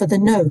circle for the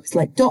nose,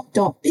 like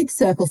dot, big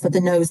circle for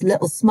the nose,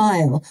 little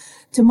smile.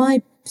 To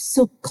my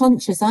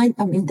subconscious, I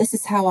mean, this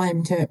is how I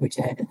interpret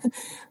it.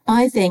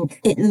 I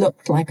think it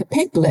looked like a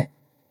piglet,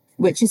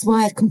 which is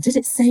why I'd come, did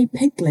it say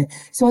piglet?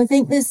 So I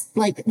think there's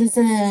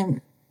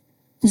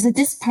a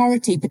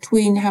disparity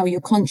between how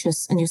your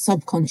conscious and your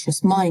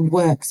subconscious mind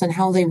works and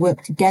how they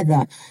work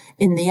together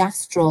in the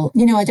astral.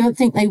 You know, I don't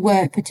think they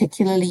work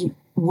particularly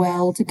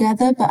well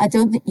together, but I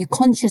don't think your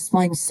conscious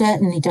mind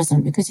certainly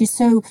doesn't, because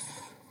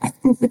I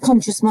think the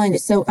conscious mind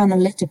is so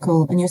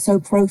analytical and you're so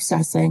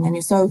processing and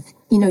you're so,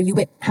 you know, you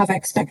have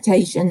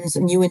expectations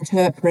and you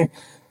interpret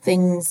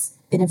things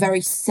in a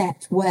very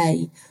set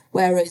way,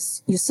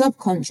 whereas your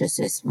subconscious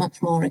is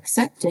much more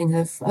accepting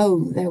of,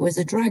 oh, there was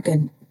a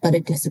dragon, but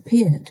it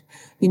disappeared.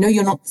 You know,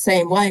 you're not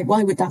saying, why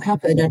would that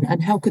happen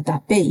and how could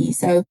that be?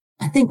 So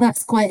I think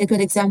that's quite a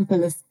good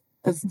example of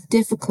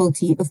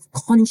difficulty of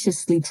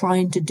consciously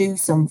trying to do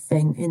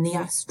something in the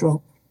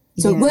astral.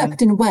 So It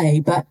worked in a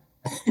way, but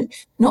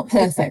Not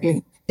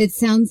perfectly. It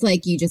sounds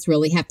like you just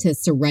really have to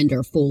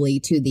surrender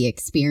fully to the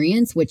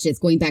experience, which is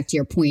going back to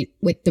your point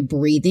with the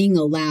breathing,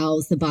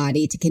 allows the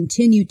body to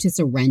continue to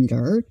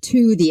surrender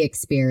to the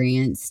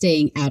experience,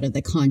 staying out of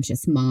the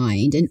conscious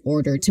mind in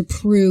order to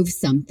prove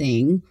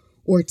something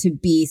or to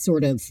be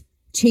sort of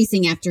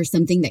chasing after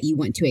something that you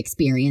want to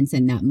experience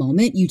in that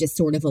moment. You just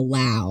sort of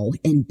allow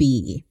and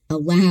be.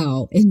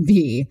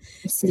 Absolutely.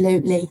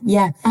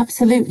 Yeah,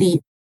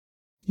 absolutely.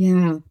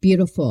 Yeah,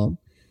 beautiful.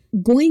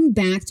 Going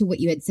back to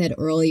what you had said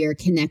earlier,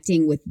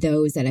 connecting with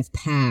those that have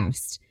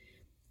passed,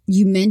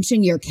 you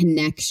mentioned your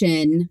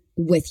connection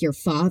with your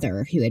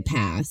father who had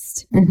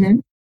passed. Mm-hmm.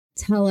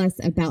 Tell us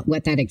about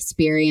what that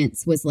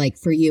experience was like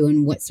for you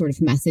and what sort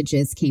of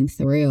messages came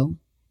through.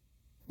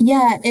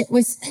 Yeah, it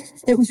was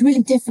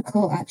really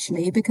difficult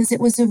actually, because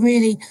it was a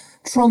really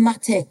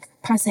traumatic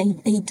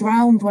passing. He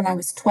drowned when I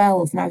was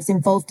 12 and I was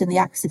involved in the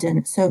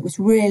accident. So it was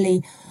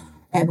really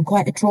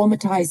quite a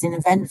traumatizing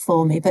event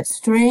for me. But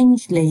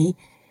strangely,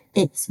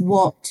 it's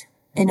what,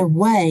 in a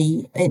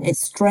way, it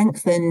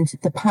strengthened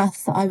the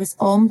path that I was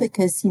on,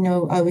 because, you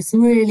know, I was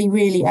really,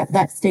 really at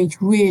that stage,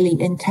 really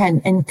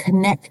intent in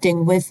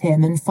connecting with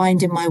him and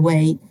finding my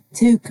way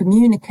to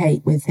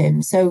communicate with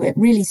him. So it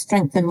really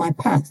strengthened my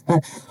path.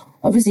 But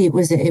obviously it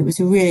was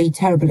a really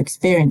terrible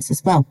experience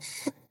as well.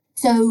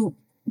 So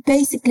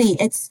basically,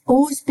 it's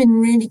always been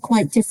really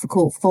quite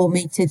difficult for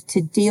me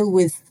to deal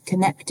with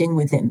connecting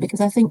with him,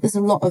 because I think there's a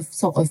lot of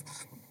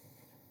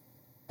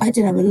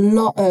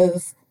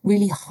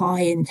really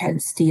high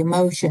intensity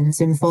emotions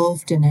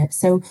involved in it.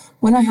 So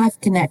when I have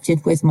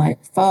connected with my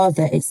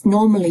father, it's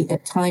normally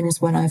at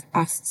times when I've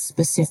asked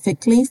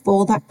specifically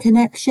for that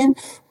connection,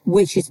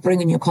 which is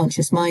bringing your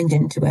conscious mind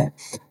into it,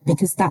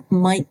 because that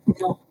might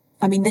not,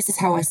 I mean, this is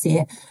how I see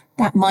it,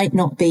 that might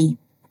not be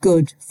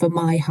good for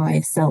my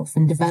higher self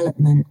and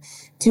development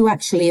to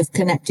actually have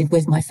connected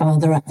with my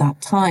father at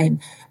that time.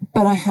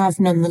 But I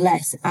have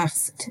nonetheless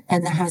asked,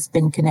 and there has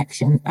been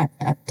connection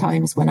at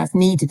times when I've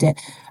needed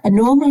it. And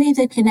normally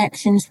the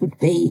connections would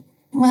be,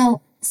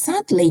 well,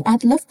 sadly,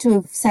 I'd love to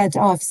have said,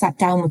 oh, I've sat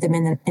down with him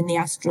in the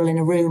astral in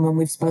a room and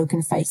we've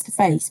spoken face to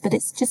face, but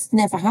it's just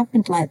never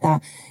happened like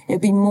that.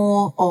 It'd be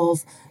more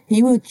of,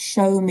 he would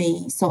show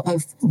me sort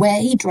of where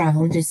he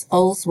drowned is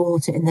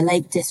Ullswater in the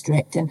Lake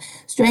District. And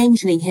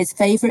strangely, his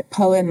favourite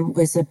poem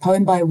was a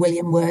poem by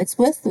William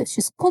Wordsworth, which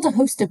is called A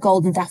Host of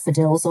Golden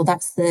Daffodils, or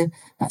that's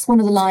one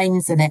of the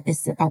lines in it,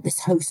 is about this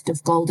host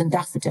of golden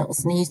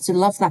daffodils. And he used to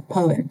love that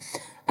poem.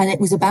 And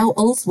it was about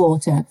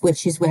Ullswater,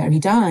 which is where he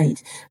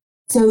died.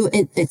 So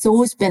it's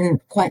always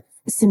been quite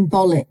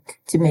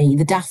symbolic to me,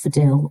 the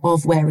daffodil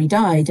of where he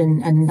died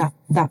and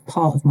that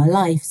part of my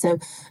life. So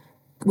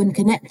when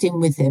connecting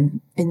with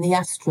him in the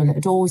astral,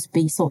 it'd always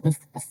be sort of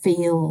a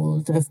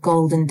field of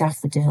golden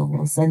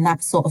daffodils and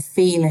that sort of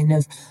feeling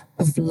of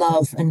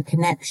love and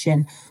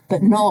connection,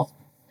 but not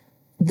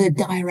the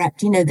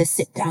direct, the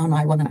sit down,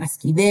 I want to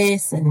ask you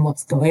this and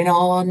what's going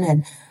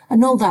on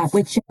and all that,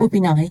 which would be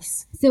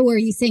nice. So are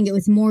you saying it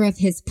was more of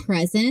his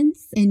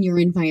presence in your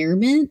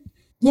environment?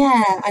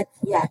 Yeah,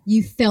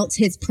 You felt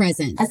his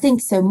presence. I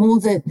think so. More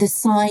the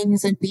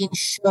signs and being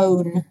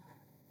shown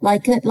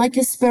like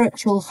a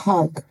spiritual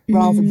hug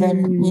rather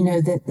than,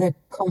 the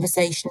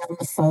conversation on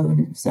the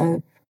phone.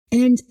 So,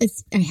 and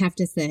I have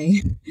to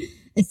say,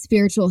 a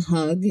spiritual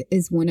hug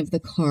is one of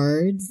the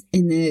cards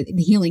in the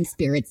Healing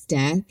Spirits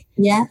deck.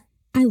 Yeah.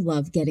 I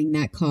love getting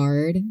that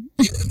card.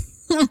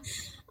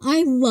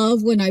 I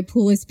love when I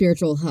pull a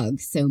spiritual hug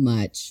so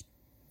much.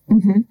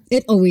 Mm-hmm.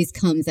 It always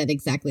comes at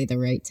exactly the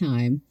right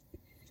time.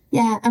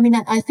 Yeah, I mean,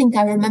 I think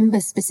I remember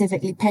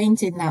specifically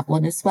painting that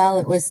one as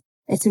well.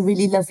 It's a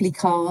really lovely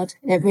card.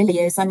 It really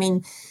is. I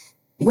mean,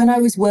 when I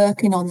was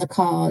working on the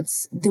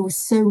cards, there were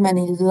so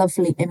many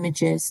lovely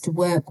images to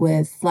work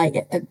with, like,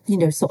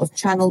 sort of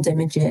channeled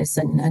images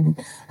and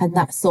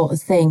that sort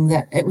of thing,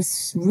 that it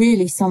was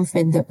really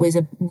something that was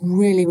a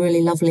really,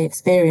 really lovely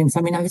experience.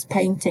 I mean, I was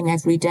painting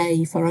every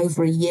day for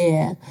over a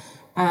year.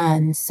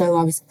 And so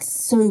I was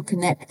so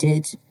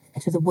connected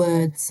to the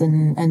words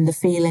and the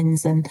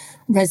feelings and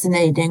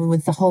resonating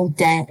with the whole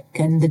deck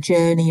and the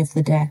journey of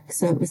the deck.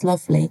 So it was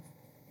lovely.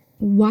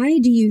 Why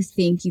do you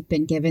think you've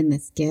been given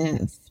this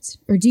gift?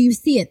 Or do you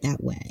see it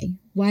that way?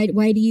 Why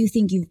do you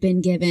think you've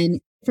been given?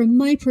 From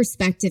my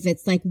perspective,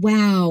 it's like,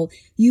 wow,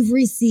 you've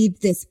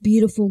received this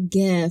beautiful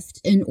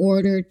gift in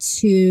order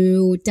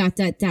to ...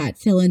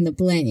 fill in the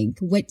blank.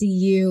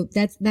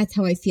 That's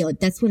how I feel it.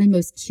 That's what I'm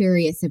most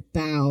curious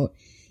about,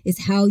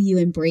 is how you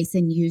embrace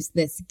and use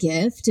this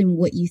gift and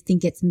what you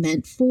think it's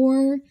meant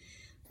for,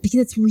 because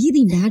it's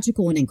really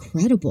magical and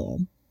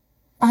incredible.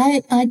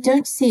 I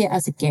don't see it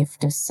as a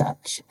gift as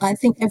such. I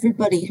think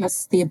everybody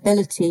has the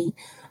ability,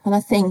 and I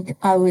think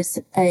I was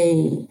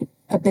a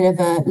bit of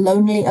a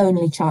lonely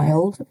only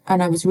child,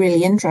 and I was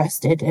really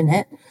interested in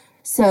it.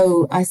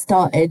 So I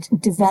started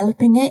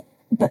developing it,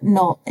 but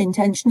not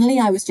intentionally.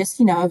 I was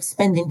just, I was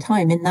spending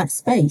time in that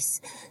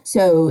space.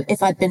 So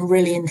if I'd been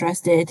really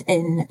interested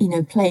in,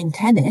 playing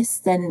tennis,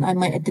 then I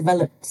might have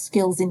developed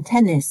skills in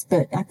tennis.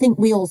 But I think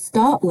we all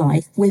start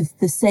life with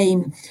the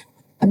same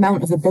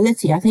amount of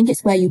ability. I think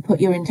it's where you put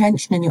your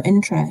intention and your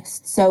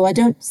interest. So I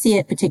don't see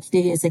it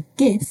particularly as a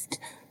gift.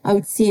 I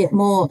would see it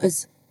more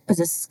as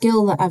a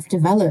skill that I've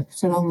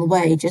developed along the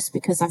way, just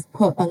because I've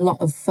put a lot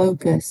of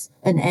focus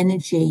and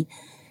energy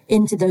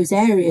into those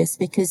areas,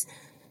 because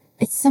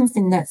it's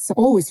something that's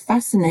always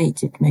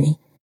fascinated me.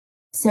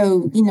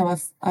 So, you know,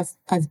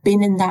 I've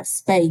been in that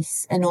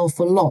space an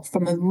awful lot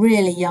from a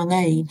really young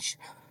age.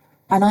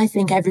 And I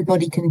think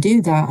everybody can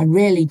do that. I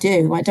really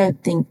do. I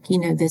don't think, you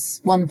know,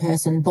 there's one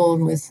person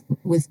born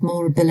with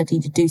more ability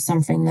to do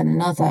something than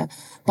another.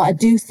 But I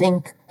do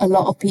think a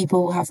lot of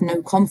people have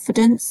no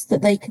confidence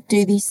that they could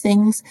do these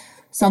things.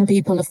 Some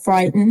people are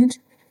frightened.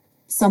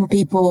 Some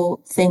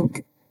people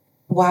think,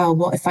 wow,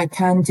 what if I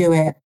can do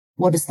it?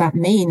 What does that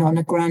mean on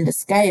a grander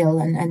scale?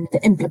 And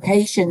the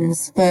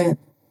implications for,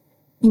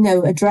 you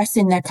know,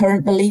 addressing their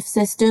current belief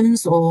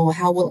systems, or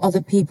how will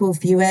other people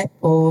view it?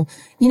 Or,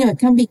 you know, it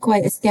can be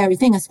quite a scary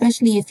thing,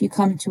 especially if you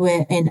come to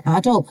it in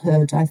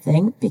adulthood, I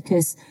think,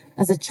 because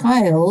as a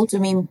child, I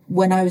mean,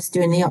 when I was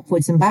doing the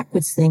upwards and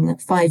backwards thing at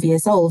 5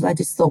 years old, I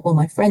just thought, well,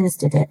 my friends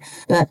did it.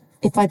 But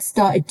if I'd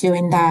started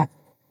doing that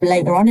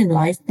later on in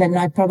life, then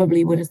I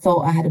probably would have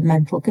thought I had a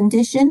mental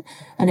condition,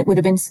 and it would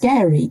have been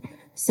scary.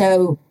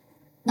 So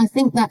I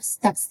think that's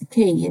the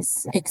key,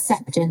 is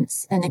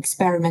acceptance and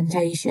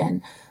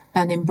experimentation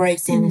and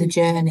embracing the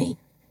journey.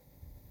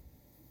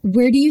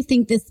 Where do you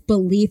think this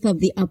belief of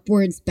the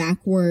upwards,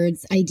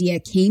 backwards idea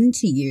came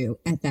to you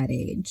at that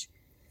age?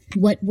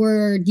 What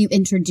were you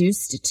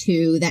introduced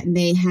to that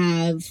may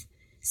have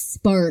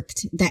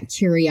sparked that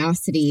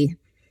curiosity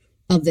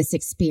of this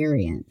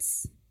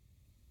experience?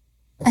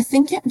 I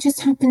think it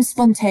just happened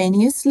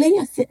spontaneously.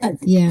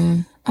 Yeah.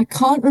 I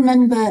can't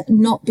remember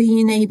not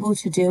being able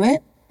to do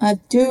it.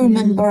 I do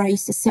remember I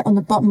used to sit on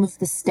the bottom of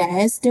the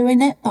stairs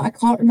doing it, but I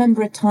can't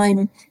remember a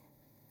time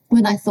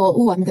when I thought,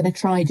 oh, I'm going to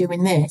try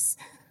doing this.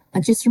 I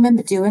just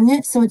remember doing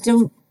it. So I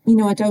don't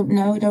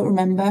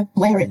remember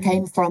where it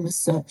came from as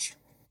such.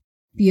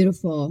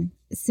 Beautiful.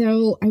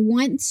 So I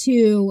want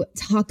to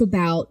talk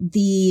about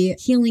the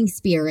Healing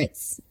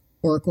Spirits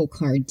Oracle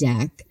card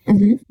deck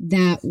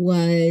that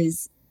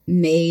was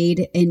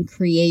made in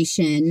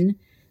creation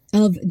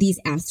of these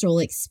astral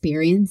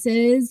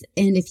experiences.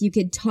 And if you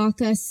could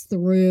talk us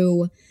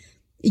through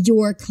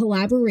your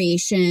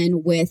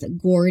collaboration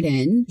with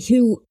Gordon,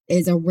 who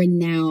is a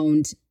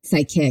renowned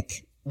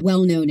psychic,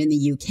 well known in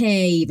the UK,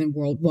 even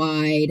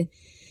worldwide,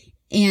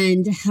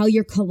 and how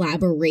your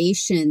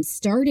collaboration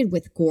started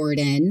with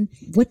Gordon,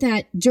 what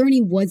that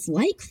journey was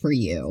like for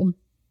you.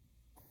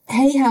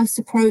 Hay House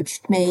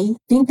approached me. I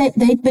think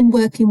they'd been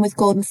working with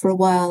Gordon for a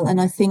while,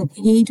 and I think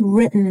he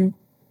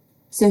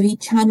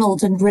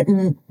channeled and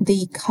written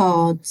the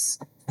cards,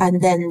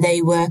 and then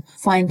they were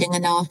finding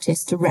an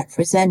artist to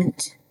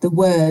represent the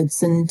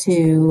words and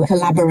to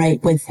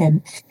collaborate with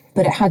him.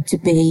 But it had to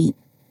be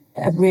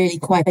a really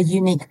quite a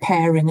unique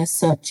pairing as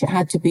such. It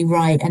had to be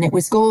right. And it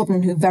was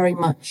Gordon who very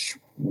much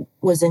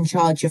was in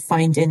charge of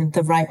finding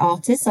the right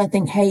artist. I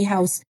think Hay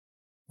House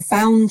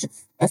found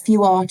a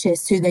few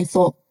artists who they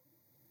thought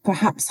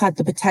perhaps had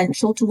the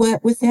potential to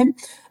work with him.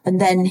 And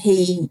then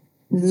he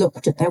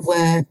looked at their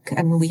work,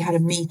 and we had a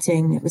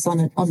meeting. It was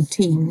on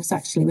Teams,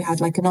 actually. We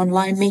had like an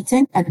online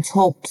meeting and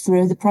talked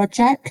through the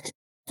project.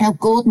 Now,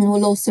 Gordon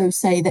will also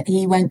say that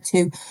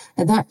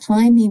at that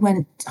time,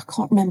 I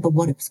can't remember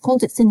what it was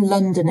called. It's in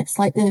London. It's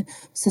like the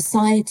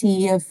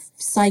Society of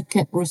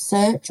Psychic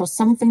Research or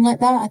something like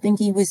that. I think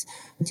he was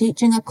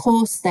teaching a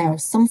course there or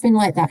something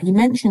like that. He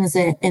mentions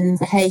it in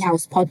the Hay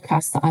House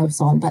podcast that I was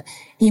on, but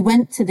he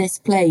went to this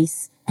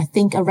place, I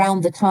think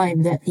around the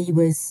time that he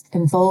was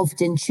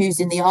involved in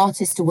choosing the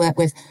artist to work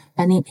with.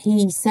 And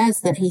he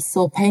says that he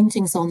saw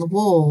paintings on the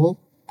wall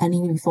and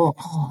he thought,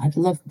 oh, I'd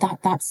love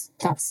that. That's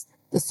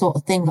the sort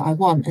of thing that I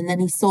want. And then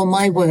he saw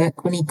my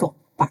work when he got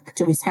back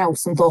to his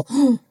house and thought,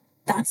 oh,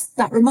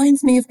 that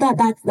reminds me of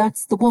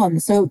that's the one.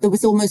 So there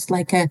was almost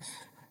like a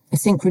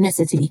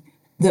synchronicity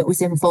that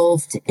was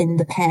involved in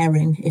the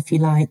pairing, if you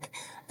like.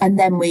 And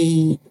then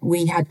we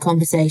had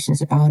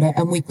conversations about it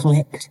and we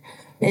clicked.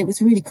 It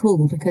was really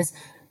cool because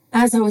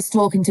as I was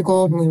talking to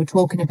Gordon, we were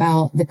talking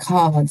about the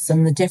cards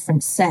and the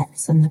different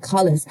sets and the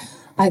colours.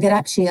 I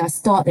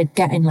started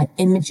getting like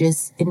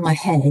images in my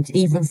head,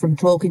 even from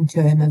talking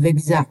to him, of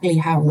exactly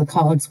how the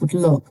cards would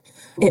look.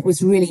 It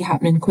was really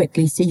happening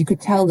quickly. So you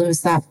could tell there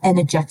was that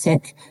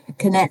energetic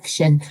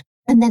connection.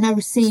 And then I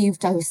was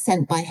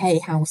sent by Hay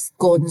House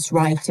Gordon's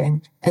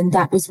writing. And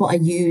that was what I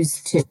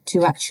used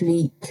to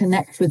actually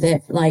connect with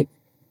it, like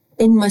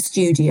in my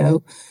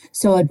studio.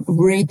 So I'd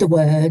read the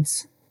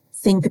words,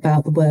 think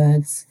about the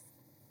words,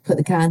 put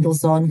the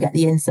candles on, get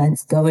the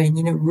incense going,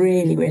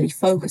 really, really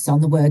focus on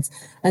the words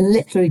and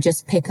literally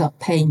just pick up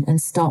paint and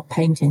start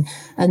painting.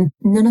 And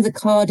none of the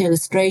card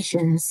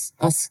illustrations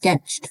are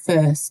sketched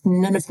first.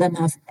 None of them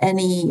have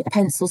any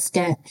pencil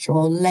sketch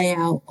or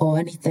layout or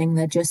anything.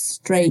 They're just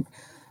straight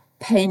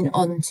paint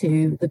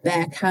onto the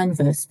bare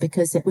canvas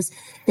because it was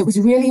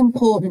really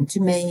important to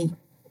me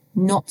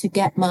not to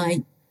get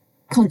my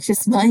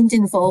conscious mind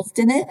involved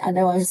in it. I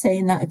know I was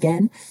saying that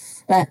again,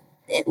 but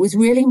it was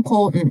really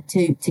important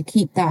to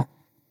keep that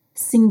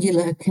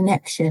singular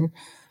connection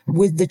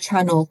with the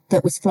channel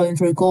that was flowing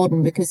through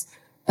Gordon, because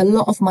a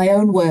lot of my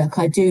own work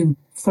I do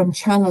from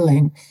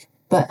channeling,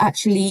 but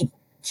actually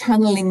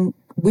channeling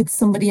with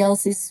somebody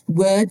else's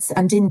words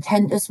and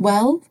intent as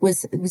well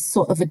was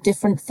sort of a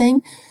different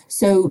thing.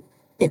 So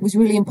it was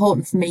really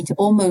important for me to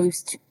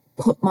almost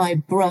put my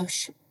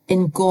brush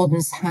in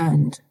Gordon's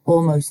hand,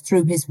 almost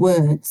through his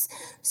words,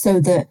 so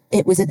that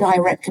it was a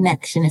direct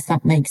connection, if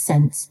that makes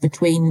sense,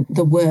 between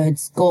the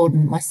words,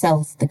 Gordon,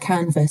 myself, the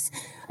canvas,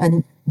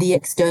 and the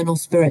external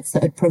spirits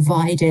that had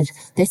provided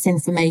this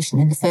information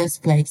in the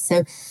first place.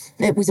 So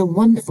it was a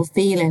wonderful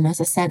feeling. As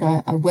I said,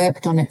 I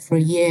worked on it for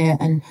a year,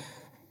 and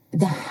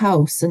the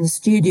house and the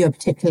studio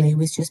particularly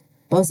was just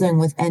buzzing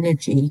with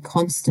energy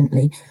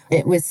constantly.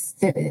 It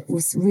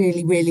was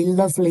really, really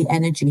lovely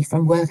energy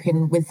from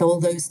working with all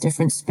those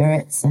different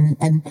spirits.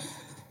 And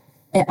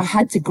I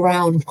had to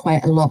ground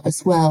quite a lot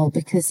as well,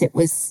 because it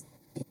was,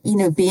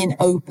 being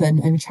open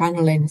and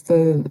channeling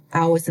for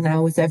hours and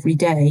hours every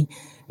day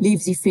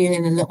leaves you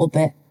feeling a little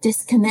bit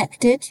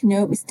disconnected.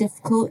 It was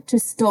difficult to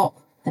stop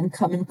and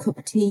come and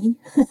cook tea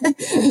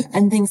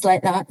and things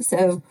like that.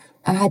 So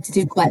I had to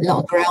do quite a lot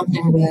of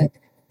grounding work.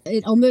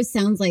 It almost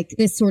sounds like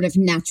this sort of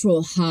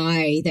natural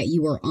high that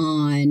you were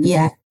on.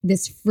 Yeah.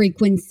 This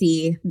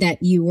frequency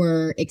that you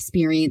were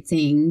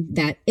experiencing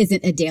that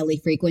isn't a daily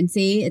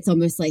frequency. It's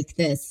almost like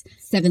this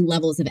 7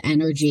 levels of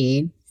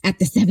energy at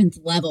the 7th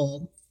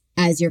level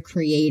as you're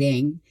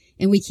creating.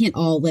 And we can't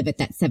all live at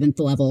that 7th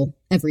level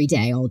every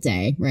day, all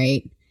day,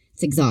 right?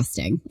 It's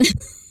exhausting.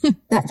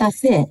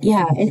 That's it.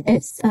 Yeah,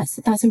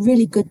 that's a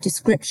really good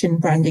description,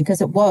 Brandy,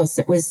 because it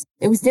was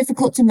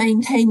difficult to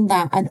maintain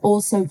that, and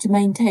also to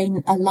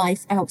maintain a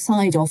life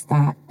outside of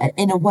that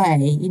in a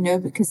way,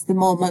 because the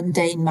more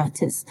mundane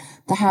matters,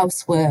 the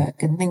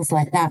housework and things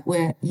like that,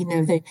 where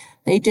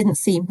they didn't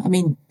seem. I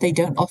mean, they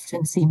don't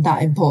often seem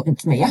that important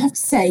to me, I have to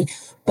say,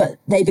 but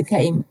they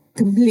became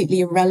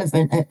completely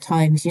irrelevant at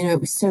times. It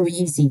was so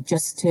easy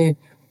just to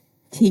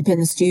keep in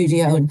the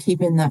studio and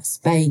keep in that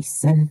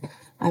space. And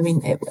I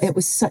mean, it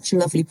was such a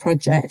lovely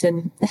project.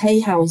 And the Hay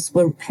House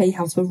were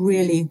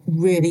really,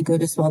 really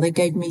good as well. They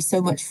gave me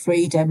so much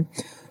freedom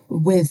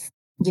with,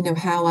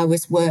 how I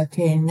was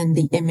working and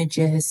the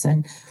images,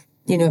 and,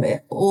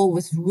 it all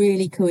was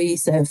really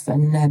cohesive.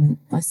 And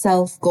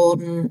myself,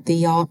 Gordon,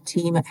 the art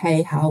team at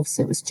Hay House,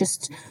 it was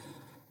just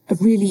a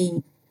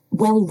really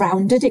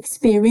well-rounded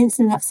experience.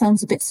 And that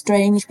sounds a bit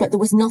strange, but there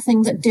was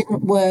nothing that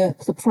didn't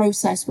work. The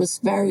process was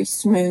very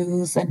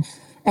smooth and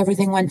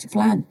everything went to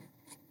plan.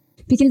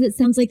 Because it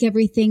sounds like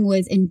everything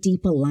was in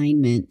deep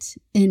alignment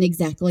and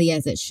exactly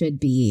as it should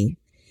be.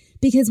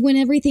 Because when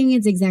everything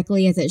is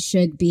exactly as it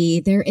should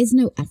be, there is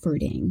no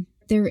efforting.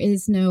 There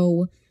is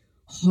no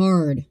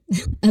hard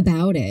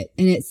about it.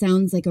 And it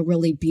sounds like a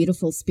really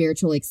beautiful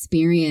spiritual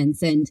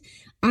experience. And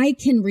I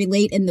can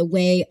relate in the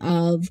way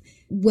of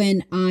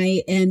when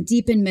I am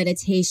deep in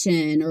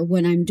meditation, or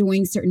when I'm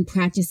doing certain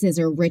practices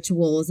or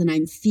rituals and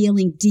I'm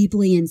feeling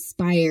deeply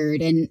inspired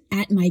and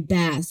at my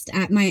best,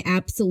 at my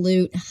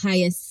absolute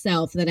highest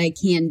self that I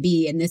can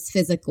be in this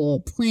physical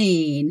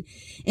plane.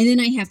 And then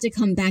I have to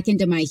come back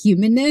into my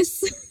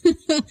humanness.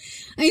 I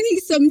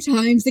think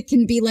sometimes it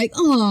can be like,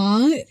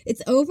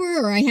 it's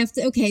over, or I have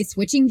to,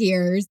 switching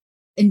gears.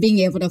 And being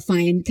able to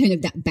find kind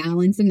of that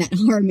balance and that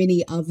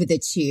harmony of the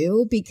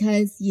two,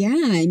 because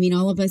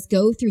all of us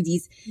go through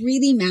these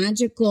really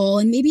magical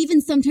and maybe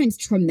even sometimes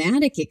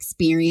traumatic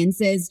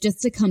experiences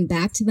just to come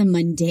back to the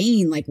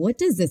mundane. Like, what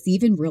does this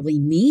even really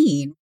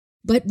mean?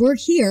 But we're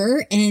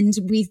here, and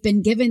we've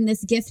been given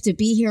this gift to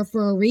be here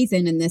for a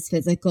reason in this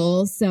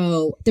physical.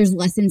 So there's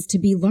lessons to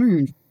be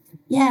learned.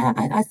 Yeah,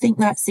 I think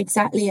that's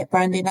exactly it,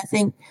 Brandon. I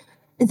think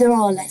there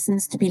are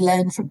lessons to be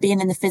learned from being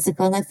in the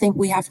physical. And I think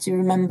we have to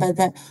remember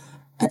that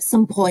at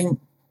some point,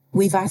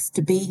 we've asked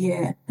to be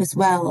here as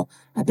well.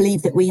 I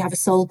believe that we have a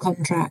soul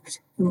contract,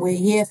 and we're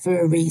here for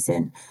a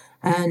reason,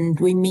 and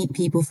we meet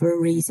people for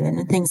a reason,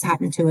 and things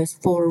happen to us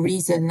for a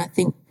reason. I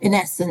think, in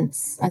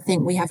essence,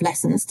 we have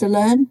lessons to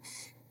learn,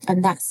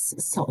 and that's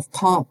sort of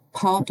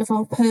part of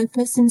our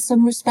purpose in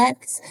some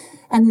respects.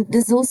 And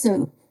there's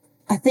also,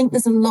 I think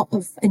there's a lot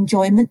of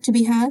enjoyment to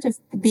be had of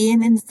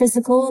being in the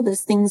physical.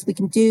 There's things we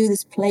can do,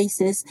 there's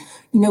places,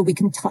 we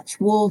can touch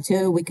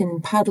water, we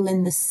can paddle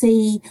in the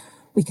sea,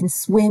 we can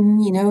swim,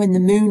 in the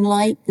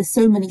moonlight. There's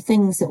so many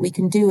things that we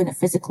can do in a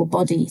physical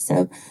body.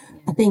 So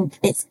I think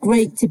it's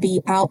great to be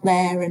out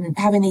there and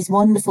having these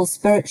wonderful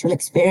spiritual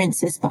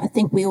experiences, but I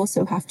think we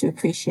also have to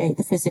appreciate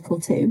the physical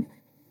too.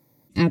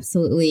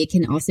 Absolutely. It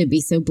can also be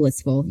so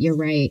blissful. You're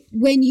right.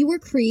 When you were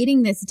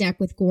creating this deck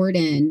with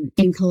Gordon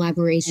in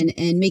collaboration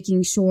and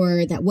making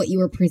sure that what you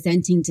were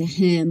presenting to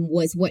him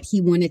was what he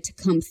wanted to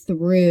come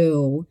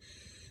through,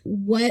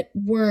 what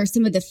were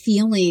some of the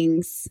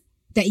feelings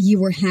that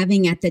you were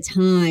having at the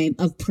time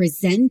of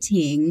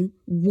presenting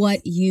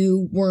what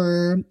you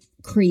were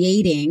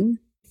creating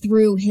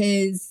through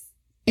his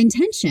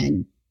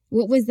intention?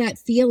 What was that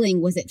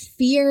feeling? Was it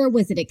fear?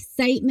 Was it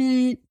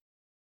excitement?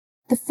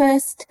 the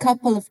first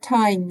couple of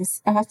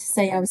times, I have to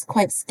say, I was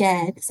quite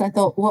scared because I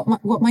thought, what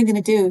am I going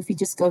to do if he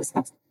just goes,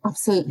 that's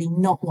absolutely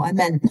not what I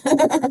meant.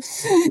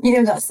 That's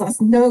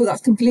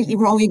completely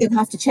wrong. You're going to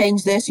have to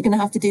change this. You're going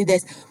to have to do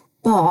this.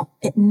 But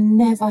it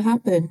never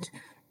happened.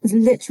 It was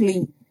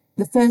literally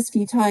the first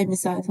few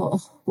times I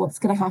thought, oh, what's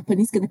going to happen?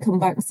 He's going to come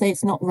back and say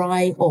it's not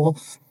right.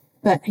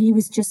 But he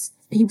was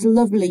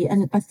lovely.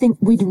 And I think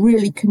we'd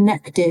really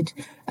connected.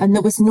 And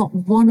there was not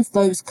one of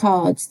those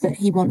cards that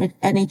he wanted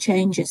any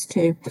changes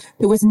to.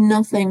 There was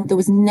nothing. There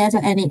was never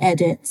any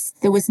edits.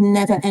 There was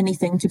never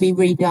anything to be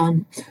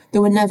redone.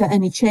 There were never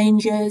any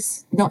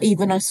changes, not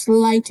even a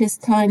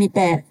slightest tiny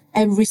bit.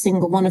 Every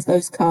single one of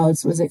those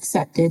cards was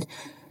accepted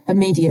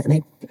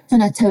immediately.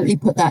 And I totally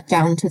put that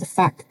down to the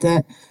fact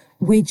that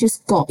we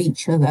just got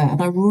each other,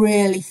 and I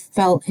really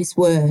felt his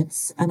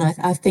words. And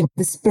I think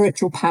the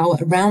spiritual power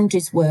around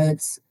his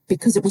words,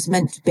 because it was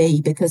meant to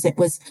be, because it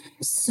was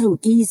so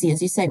easy,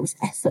 as you say, it was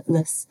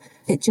effortless.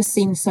 It just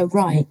seemed so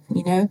right,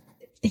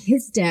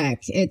 His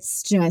deck,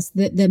 it's just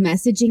the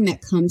messaging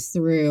that comes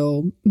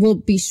through. We'll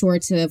be sure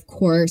to, of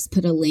course,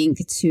 put a link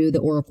to the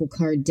Oracle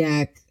card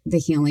deck, the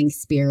Healing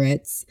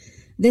Spirits.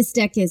 This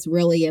deck is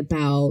really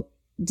about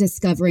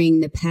discovering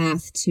the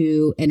path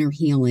to inner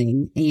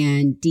healing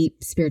and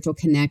deep spiritual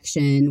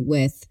connection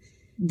with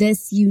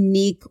this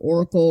unique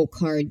Oracle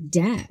card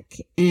deck.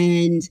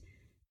 And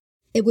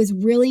it was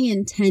really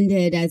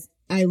intended, as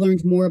I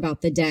learned more about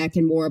the deck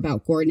and more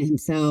about Gordon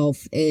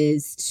himself,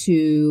 is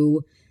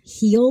to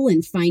heal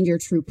and find your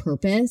true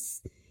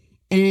purpose.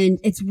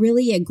 And it's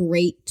really a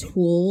great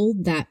tool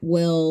that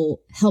will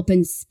help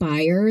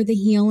inspire the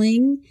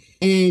healing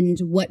and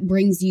what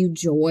brings you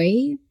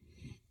joy.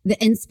 The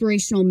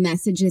inspirational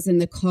messages in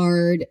the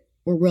card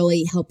will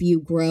really help you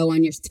grow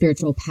on your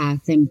spiritual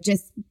path and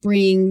just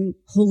bring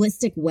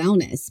holistic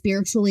wellness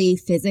spiritually,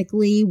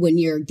 physically, when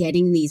you're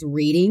getting these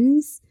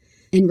readings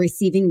and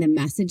receiving the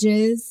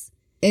messages.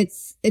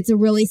 It's a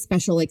really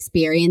special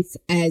experience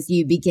as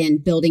you begin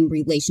building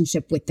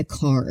relationship with the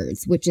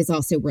cards, which is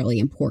also really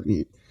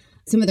important.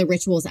 Some of the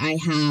rituals I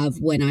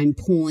have when I'm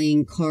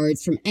pulling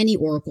cards from any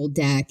Oracle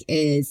deck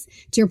is,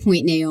 to your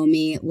point,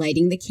 Naomi,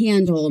 lighting the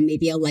candle,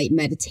 maybe a light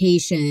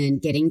meditation,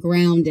 getting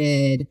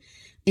grounded.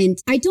 And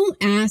I don't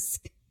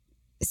ask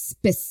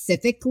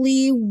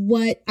specifically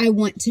what I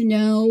want to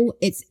know.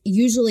 It's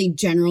usually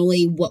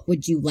generally, what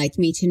would you like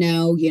me to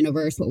know?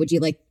 Universe, what would you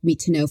like me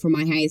to know for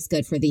my highest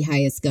good, for the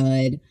highest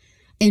good?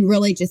 And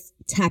really just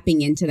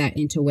tapping into that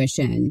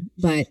intuition.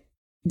 But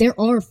there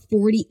are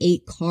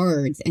 48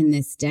 cards in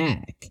this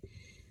deck.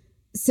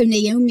 So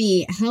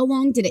Naomi, how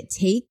long did it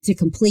take to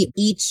complete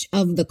each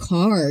of the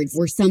cards?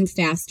 Were some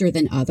faster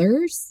than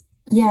others?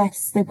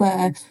 Yes, they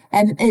were.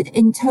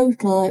 In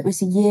total, it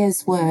was a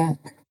year's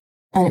work,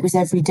 and it was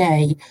every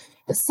day.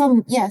 But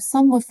some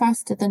were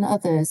faster than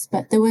others,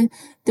 but there were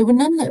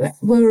none that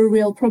were a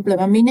real problem.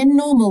 I mean, in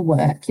normal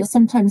work, you'll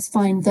sometimes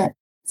find that,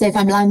 say, if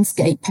I'm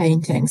landscape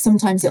painting,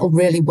 sometimes it'll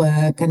really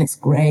work and it's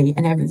great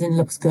and everything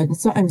looks good. And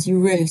sometimes you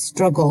really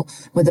struggle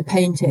with the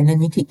painting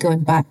and you keep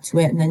going back to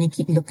it and then you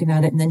keep looking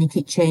at it and then you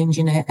keep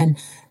changing it and,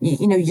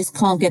 you just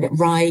can't get it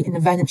right. And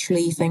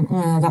eventually you think,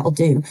 oh, that'll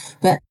do.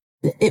 But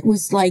it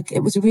was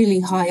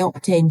really high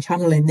octane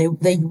channeling.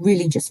 They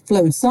really just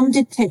flowed. Some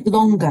did take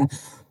longer,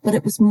 but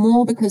it was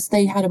more because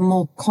they had a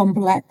more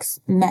complex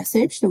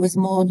message. There was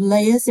more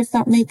layers, if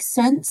that makes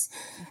sense.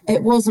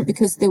 It wasn't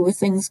because there were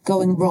things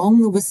going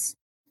wrong.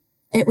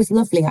 It was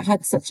lovely. I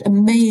had such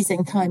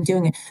amazing time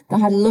doing it. I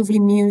had lovely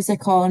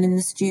music on in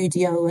the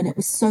studio and it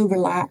was so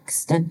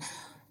relaxed and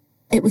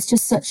it was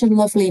just such a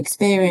lovely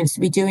experience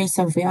to be doing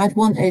something. I'd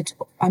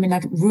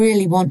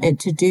really wanted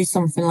to do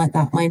something like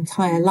that my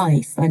entire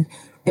life. And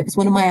it was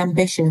one of my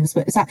ambitions,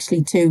 but it's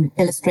actually to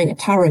illustrate a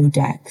tarot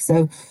deck.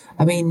 So,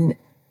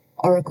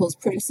 Oracle's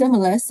pretty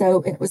similar.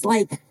 So it was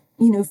like,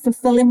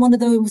 fulfilling one of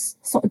those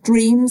sort of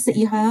dreams that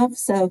you have.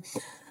 So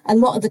a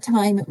lot of the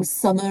time it was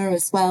summer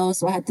as well.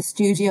 So I had the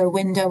studio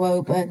window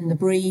open, the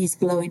breeze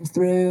blowing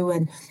through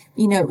and,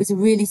 it was a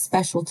really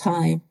special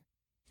time.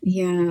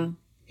 Yeah.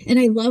 And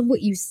I love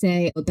what you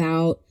say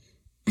about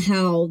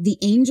how the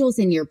angels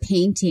in your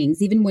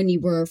paintings, even when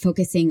you were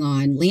focusing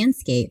on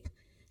landscape,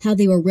 how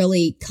they were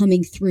really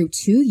coming through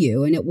to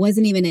you. And it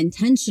wasn't even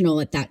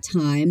intentional at that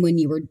time when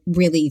you were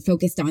really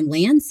focused on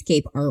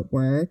landscape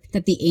artwork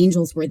that the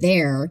angels were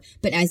there.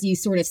 But as you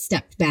sort of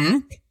stepped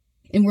back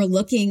and were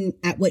looking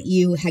at what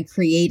you had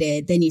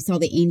created, then you saw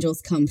the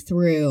angels come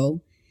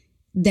through.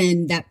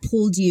 Then that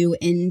pulled you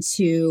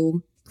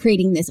into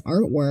creating this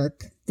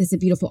artwork, this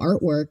beautiful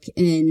artwork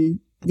in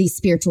these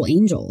spiritual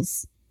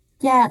angels.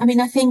 Yeah,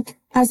 I think,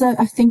 as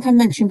I think I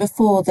mentioned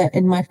before, that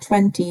in my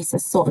 20s I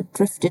sort of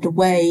drifted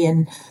away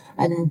and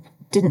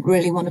didn't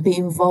really want to be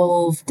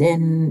involved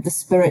in the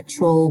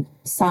spiritual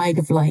side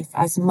of life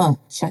as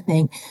much, I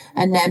think.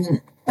 And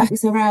then it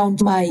was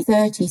around my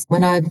 30s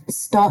when I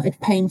started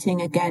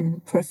painting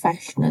again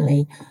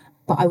professionally,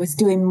 but I was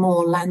doing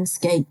more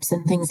landscapes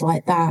and things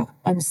like that.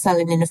 I'm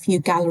selling in a few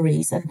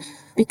galleries. And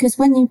because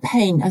when you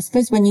paint, I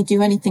suppose when you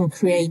do anything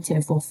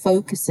creative or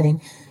focusing,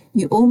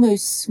 you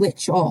almost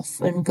switch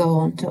off and go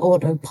on to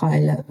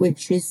autopilot,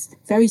 which is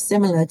very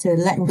similar to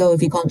letting go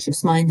of your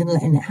conscious mind and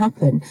letting it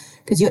happen,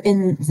 because you're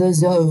in the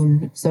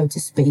zone, so to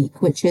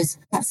speak, which is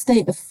that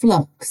state of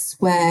flux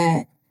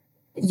where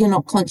you're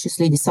not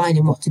consciously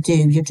deciding what to do,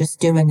 you're just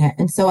doing it.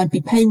 And so I'd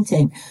be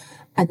painting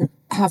and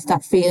have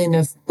that feeling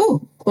of,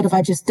 oh, what have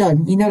I just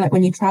done? You know, like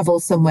when you travel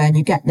somewhere and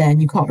you get there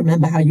and you can't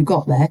remember how you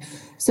got there.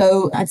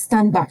 So I'd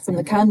stand back from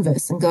the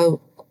canvas and go,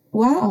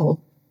 wow,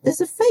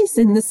 there's a face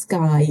in the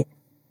sky.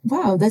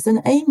 Wow, there's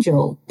an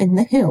angel in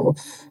the hill.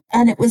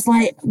 And it was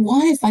like,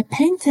 why have I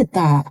painted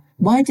that?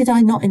 Why did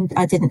I not?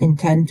 I didn't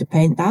intend to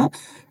paint that.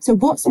 So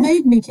what's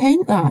made me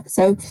paint that?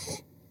 So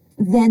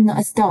then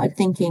I started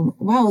thinking,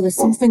 wow, there's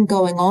something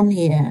going on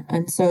here.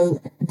 And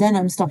so then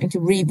I'm starting to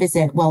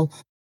revisit, well,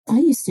 I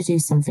used to do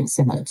something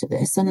similar to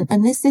this,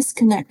 and this is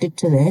connected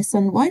to this.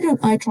 And why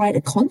don't I try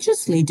to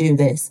consciously do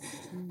this?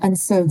 And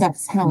so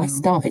that's how I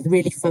started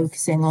really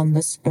focusing on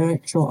the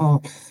spiritual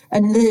art.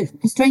 And the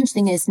strange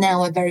thing is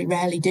now I very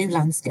rarely do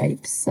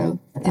landscapes. So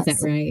is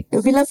that right? It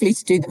would be lovely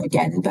to do them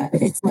again, but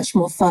it's much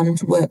more fun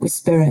to work with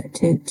spirit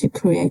to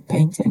create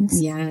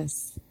paintings.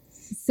 Yes.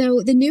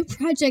 So the new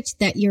project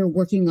that you're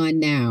working on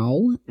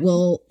now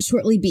will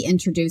shortly be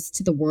introduced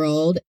to the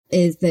world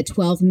is the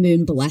 12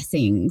 Moon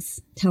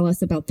Blessings. Tell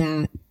us about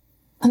that.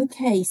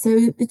 Okay,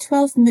 so the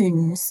 12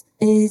 moons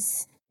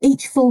is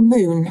each full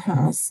moon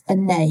has a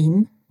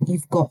name.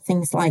 You've got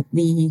things like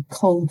the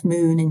cold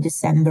moon in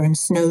December and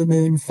snow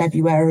moon,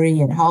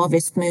 February, and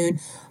harvest moon,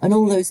 and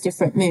all those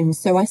different moons.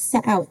 So I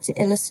set out to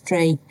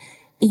illustrate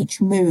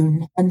each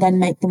moon and then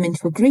make them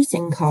into a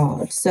greeting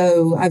card.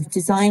 So I've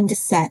designed a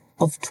set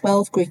of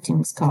 12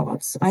 greetings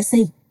cards. I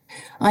say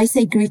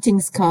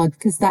greetings card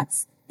because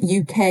that's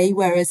UK,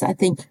 whereas I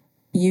think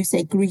you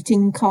say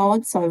greeting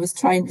card. So I was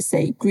trying to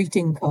say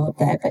greeting card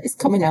there, but it's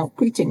coming out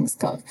greetings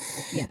card.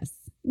 Yes.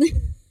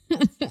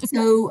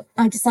 So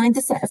I designed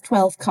a set of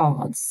 12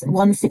 cards,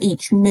 one for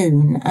each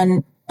moon,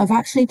 and I've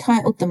actually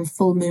titled them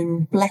Full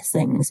Moon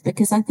Blessings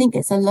because I think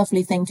it's a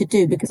lovely thing to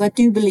do, because I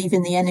do believe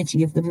in the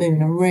energy of the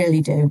moon, I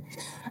really do.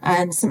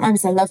 And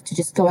sometimes I love to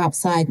just go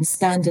outside and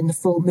stand in the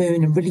full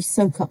moon and really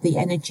soak up the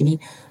energy.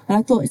 And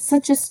I thought it's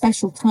such a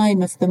special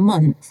time of the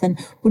month, and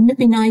wouldn't it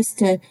be nice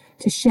to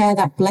share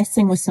that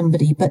blessing with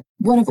somebody? But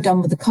what I've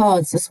done with the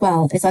cards as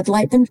well is I'd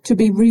like them to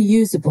be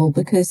reusable,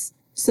 because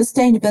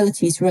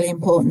sustainability is really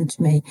important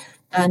to me,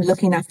 and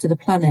looking after the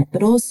planet,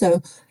 but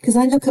also because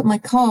I look at my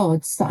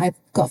cards that I've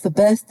got for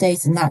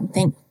birthdays and that and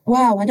think,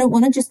 wow, I don't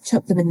want to just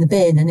chuck them in the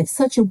bin, and it's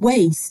such a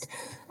waste,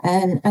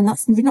 and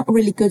that's not a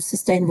really good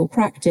sustainable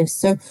practice.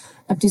 So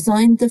I've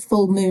designed the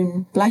Full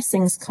Moon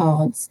Blessings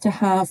cards to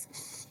have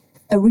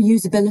a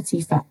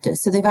reusability factor.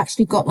 So they've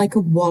actually got like a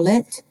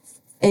wallet,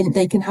 and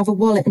they can have a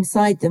wallet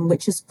inside them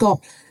which has got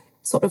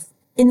sort of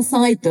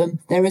inside them,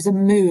 there is a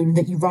moon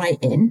that you write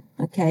in,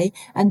 okay?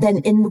 And then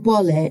in the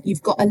wallet,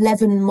 you've got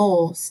 11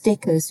 more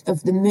stickers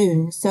of the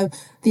moon. So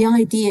the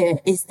idea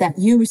is that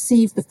you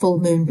receive the full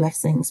moon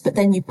blessings, but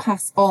then you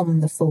pass on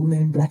the full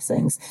moon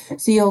blessings.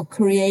 So you're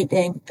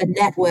creating a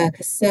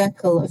network, a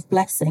circle of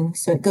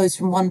blessings. So it goes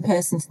from one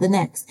person to the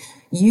next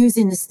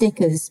using the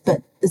stickers,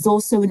 but there's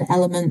also an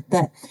element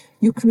that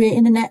you're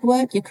creating a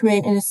network, you're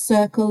creating a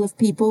circle of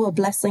people, a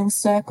blessing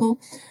circle.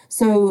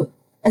 So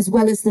as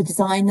well as the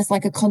design, there's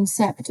like a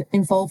concept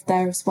involved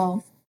there as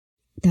well.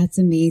 That's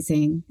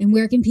amazing. And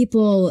where can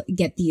people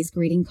get these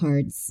greeting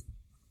cards?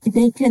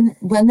 They can,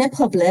 when they're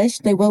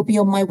published, they will be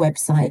on my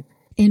website.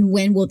 And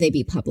when will they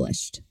be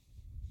published?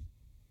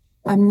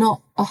 I'm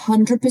not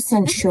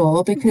 100%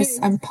 sure because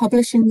I'm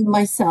publishing them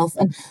myself,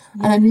 and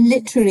I'm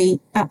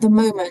literally at the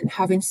moment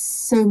having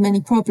so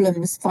many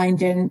problems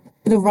finding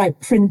the right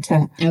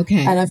printer.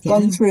 Okay. And I've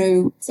gone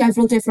through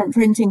several different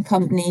printing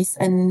companies,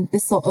 and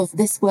this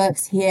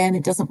works here and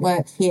it doesn't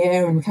work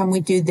here, and can we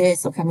do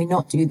this or can we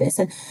not do this?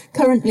 And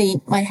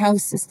currently my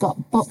house has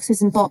got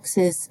boxes and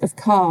boxes of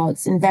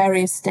cards in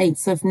various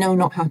states of no,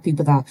 not happy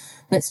with that.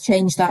 Let's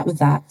change that with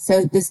that.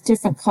 So there's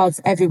different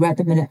cards everywhere at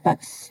the minute, but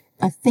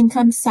I think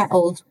I'm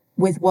settled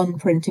with one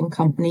printing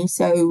company,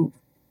 so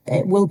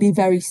it will be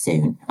very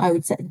soon. I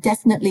would say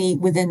definitely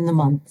within the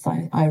month,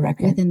 I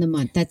reckon. Within the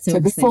month. That's so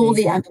before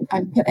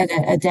I'm putting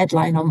a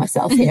deadline on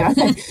myself here.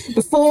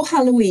 Before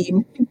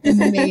Halloween.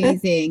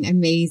 Amazing.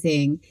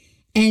 Amazing.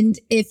 And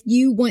if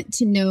you want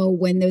to know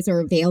when those are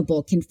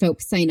available, can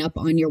folks sign up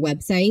on your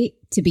website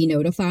to be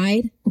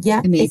notified?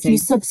 Yeah. Amazing. If you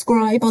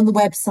subscribe on the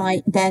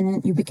website, then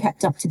you'll be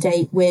kept up to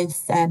date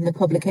with the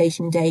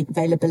publication date,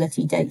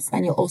 availability dates,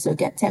 and you'll also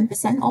get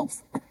 10%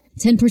 off.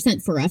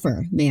 10%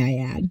 forever, may I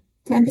add.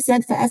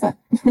 10% forever.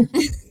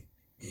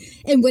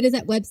 And what is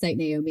that website,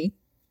 Naomi?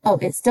 Oh,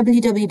 it's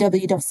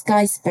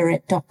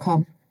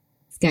www.skyspirit.com.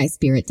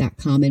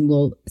 Skyspirit.com. And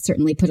we'll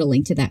certainly put a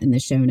link to that in the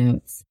show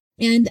notes.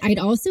 And I'd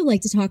also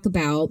like to talk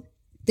about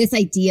this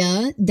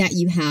idea that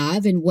you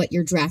have and what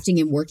you're drafting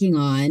and working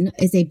on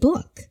is a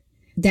book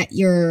that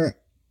you're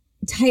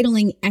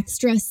titling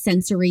Extra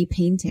Sensory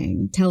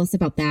Painting. Tell us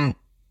about that.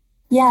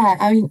 Yeah,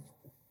 I mean,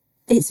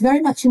 It's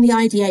very much in the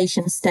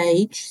ideation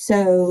stage.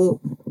 So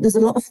there's a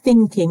lot of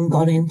thinking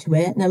gone into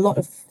it and a lot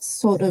of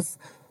sort of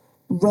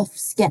rough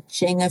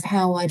sketching of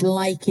how I'd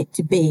like it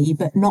to be,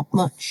 but not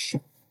much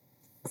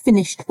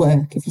finished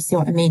work, if you see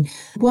what I mean.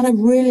 What I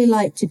really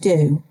like to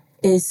do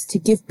is to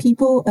give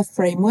people a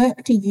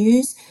framework to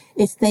use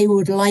if they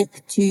would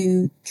like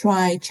to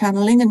try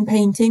channeling and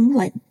painting,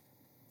 like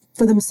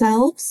for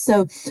themselves.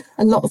 So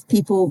a lot of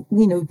people,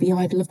 would be,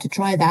 I'd love to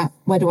try that.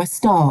 Where do I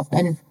start?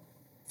 And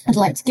I'd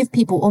like to give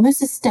people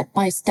almost a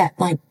step-by-step,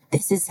 like,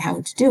 this is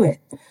how to do it.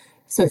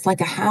 So it's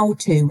like a how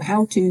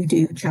to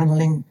do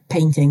channeling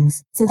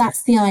paintings. So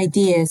that's the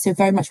idea. So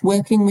very much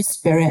working with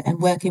spirit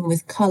and working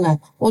with colour,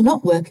 or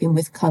not working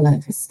with colour,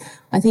 because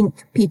I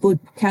think people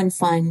can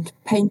find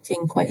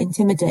painting quite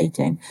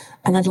intimidating.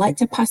 And I'd like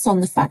to pass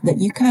on the fact that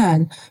you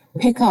can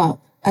pick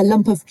up a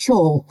lump of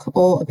chalk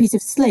or a piece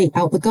of slate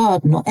out the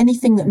garden or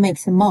anything that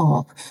makes a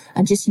mark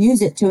and just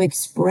use it to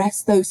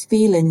express those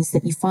feelings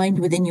that you find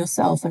within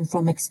yourself and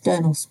from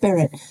external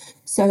spirit.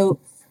 So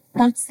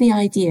that's the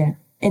idea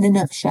in a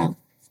nutshell.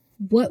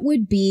 What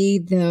would be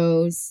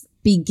those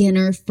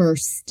beginner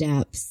first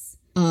steps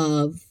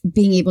of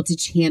being able to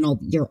channel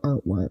your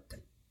artwork?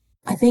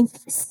 I think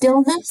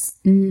stillness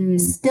and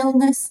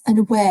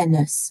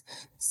awareness.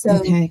 So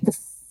the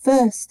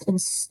first, and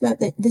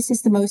this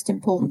is the most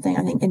important thing,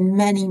 I think, in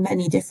many,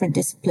 many different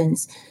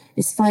disciplines,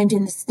 is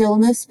finding the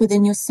stillness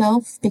within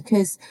yourself,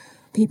 because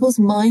people's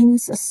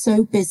minds are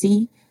so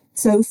busy,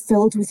 so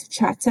filled with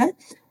chatter,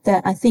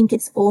 that I think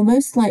it's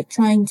almost like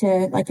trying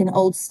to, like an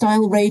old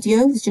style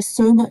radio. There's just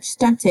so much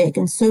static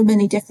and so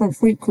many different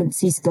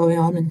frequencies going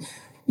on. And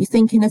you're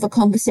thinking of a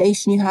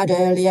conversation you had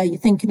earlier. You're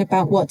thinking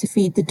about what to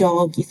feed the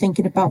dog. You're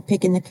thinking about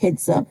picking the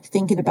kids up. You're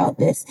thinking about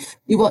this.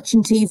 You're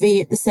watching TV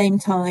at the same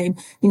time.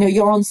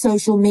 You're on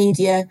social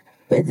media,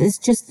 but it's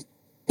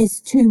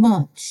too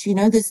much.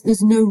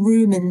 There's no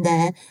room in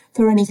there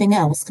for anything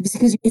else.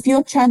 Because if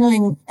you're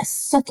channeling a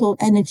subtle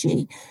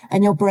energy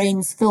and your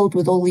brain's filled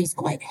with all these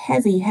quite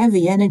heavy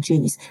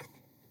energies,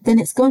 then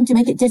it's going to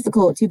make it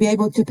difficult to be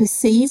able to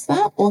perceive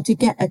that or to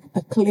get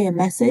a clear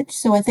message.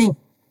 So I think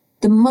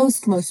the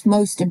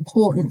most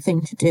important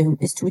thing to do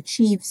is to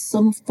achieve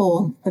some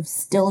form of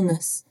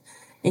stillness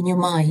in your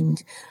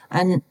mind.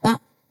 And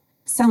that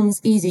sounds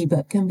easy,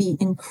 but can be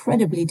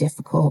incredibly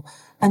difficult.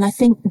 And I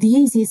think the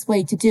easiest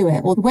way to do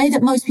it, or the way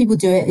that most people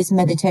do it, is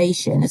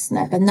meditation, isn't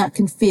it? And that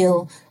can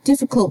feel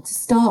difficult to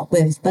start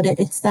with, but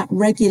it's that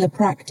regular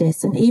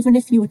practice. And even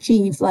if you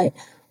achieve like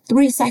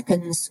 3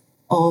 seconds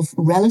of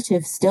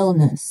relative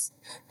stillness,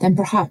 then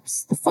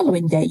perhaps the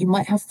following day you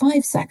might have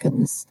 5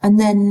 seconds, and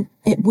then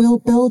it will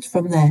build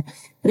from there.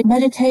 But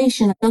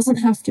meditation doesn't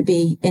have to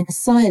be in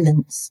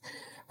silence.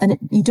 And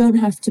you don't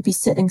have to be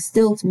sitting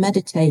still to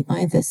meditate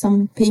either.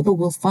 Some people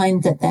will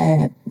find that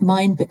their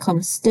mind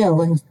becomes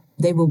still and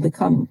they will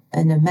become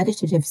in a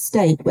meditative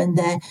state when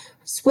they're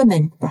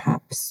swimming,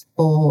 perhaps,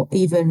 or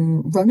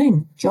even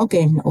running,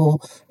 jogging, or,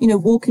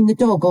 walking the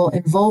dog, or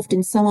involved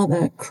in some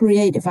other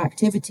creative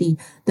activity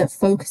that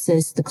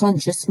focuses the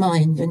conscious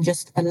mind and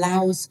just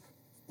allows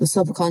the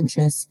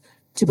subconscious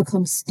to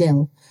become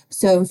still.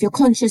 So if your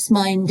conscious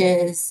mind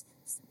is,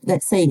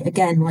 let's say,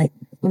 again, like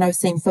when I was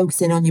saying,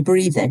 focusing on your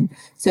breathing.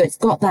 So it's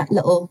got that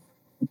little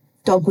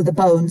dog with a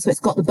bone. So it's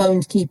got the bone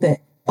to keep it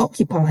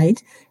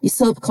occupied. Your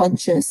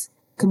subconscious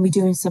can be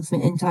doing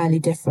something entirely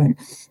different.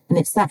 And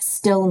it's that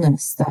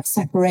stillness, that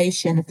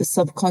separation of the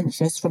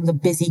subconscious from the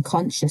busy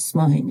conscious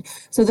mind.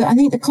 So that I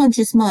think the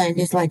conscious mind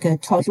is like a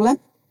toddler.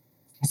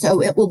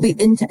 So it will be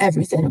into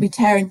everything. It'll be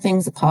tearing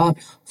things apart,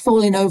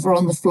 falling over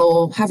on the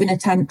floor, having a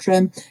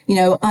tantrum.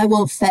 I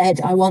want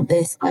fed, I want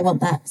this, I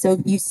want that.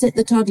 So you sit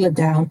the toddler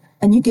down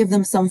and you give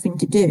them something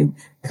to do.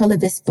 Colour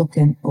this book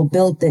in or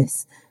build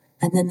this.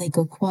 And then they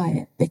go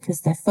quiet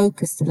because they're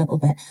focused a little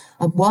bit.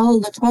 And while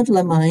the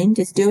toddler mind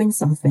is doing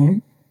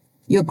something,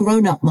 your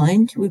grown-up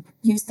mind, we've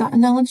used that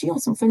analogy or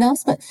something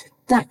else, but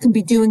that can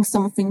be doing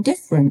something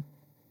different.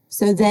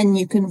 So then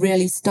you can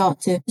really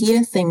start to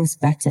hear things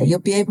better. You'll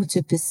be able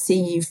to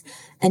perceive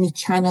any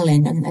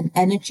channeling and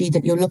energy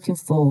that you're looking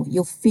for.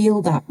 You'll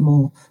feel that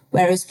more.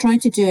 Whereas trying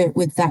to do it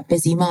with that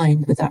busy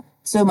mind, with that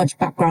so much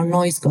background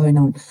noise going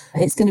on,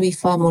 it's going to be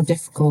far more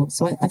difficult.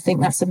 So I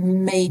think that's a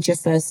major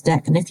first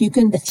step. And if you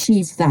can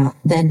achieve that,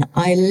 then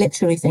I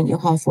literally think you're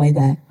halfway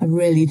there. I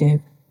really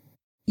do.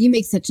 You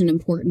make such an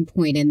important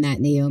point in that,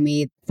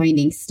 Naomi,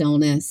 finding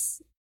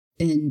stillness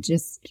and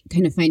just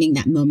kind of finding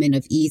that moment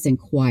of ease and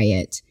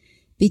quiet.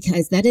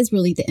 Because that is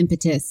really the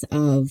impetus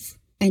of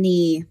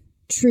any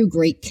true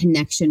great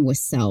connection with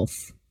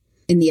self,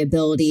 and the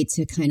ability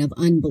to kind of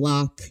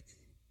unblock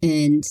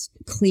and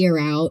clear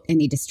out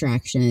any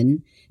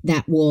distraction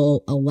that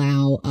will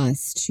allow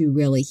us to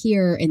really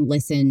hear and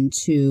listen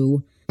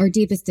to our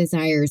deepest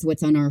desires,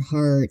 what's on our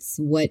hearts,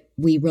 what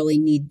we really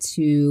need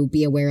to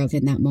be aware of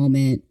in that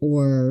moment,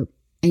 or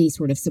any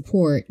sort of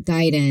support,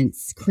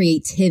 guidance,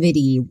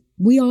 creativity.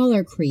 We all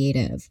are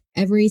creative.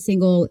 Every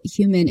single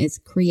human is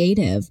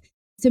creative.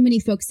 So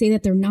many folks say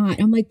that they're not.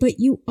 I'm like, but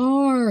you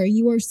are.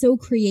 You are so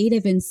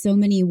creative in so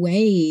many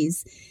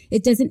ways.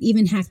 It doesn't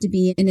even have to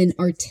be in an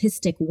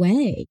artistic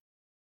way.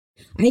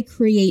 I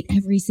create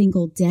every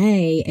single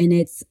day, and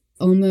it's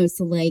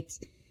almost like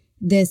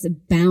this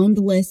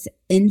boundless,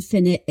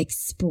 infinite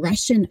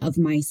expression of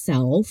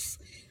myself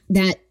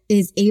that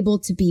is able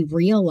to be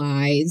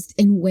realized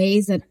in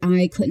ways that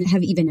I couldn't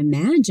have even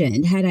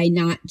imagined had I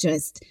not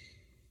just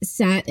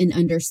sat and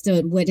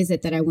understood, what is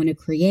it that I want to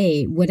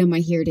create? What am I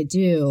here to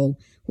do?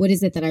 What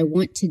is it that I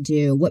want to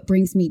do? What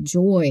brings me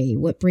joy?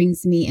 What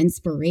brings me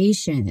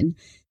inspiration?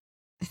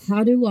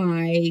 How do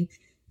I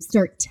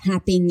start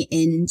tapping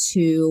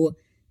into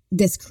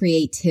this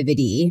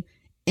creativity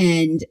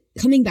and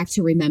coming back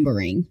to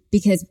remembering?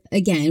 Because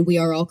again, we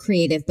are all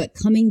creative, but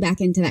coming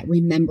back into that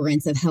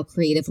remembrance of how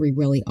creative we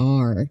really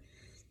are.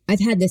 I've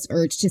had this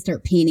urge to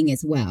start painting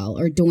as well,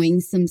 or doing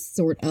some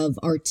sort of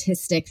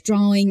artistic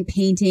drawing,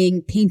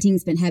 painting.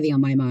 Painting's been heavy on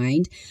my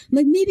mind. I'm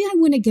like, maybe I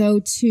want to go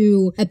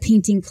to a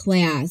painting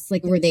class,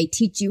 like where they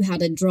teach you how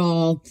to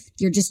draw.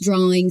 You're just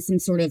drawing some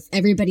sort of,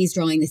 everybody's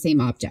drawing the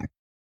same object,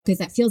 because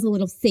that feels a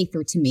little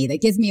safer to me.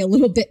 That gives me a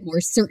little bit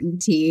more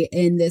certainty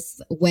in this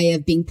way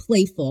of being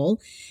playful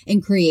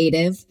and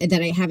creative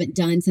that I haven't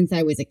done since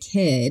I was a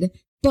kid.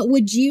 But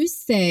would you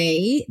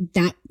say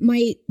that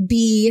might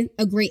be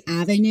a great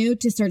avenue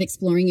to start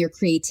exploring your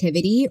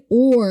creativity,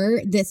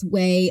 or this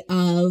way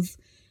of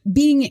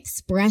being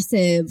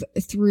expressive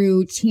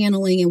through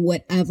channeling and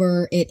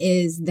whatever it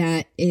is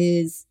that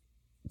is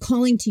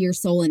calling to your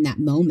soul in that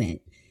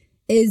moment?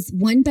 Is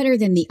one better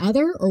than the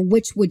other, or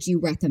which would you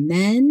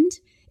recommend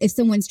if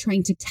someone's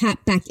trying to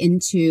tap back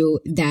into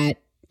that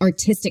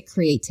artistic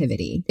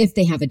creativity, if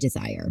they have a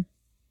desire?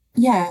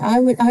 Yeah, I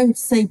would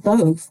say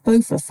both.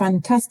 Both are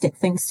fantastic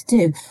things to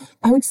do.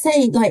 I would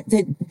say like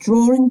the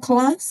drawing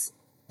class,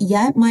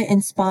 yeah, it might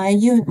inspire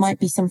you. It might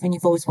be something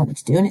you've always wanted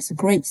to do. And it's a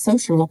great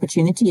social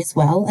opportunity as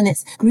well. And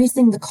it's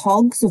greasing the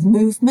cogs of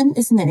movement,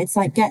 isn't it? It's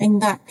like getting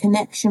that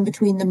connection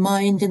between the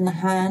mind and the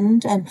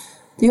hand. And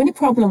the only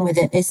problem with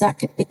it is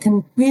that it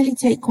can really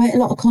take quite a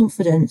lot of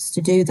confidence to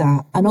do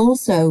that. And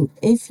also,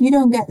 if you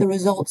don't get the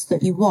results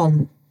that you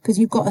want, because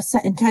you've got a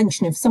set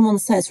intention, if someone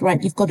says,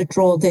 right, you've got to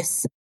draw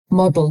this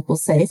model, we'll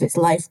say, if it's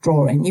life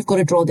drawing, you've got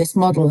to draw this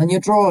model, and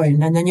you're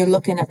drawing, and then you're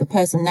looking at the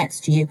person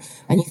next to you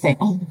and you think,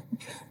 oh,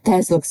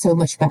 theirs looks so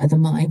much better than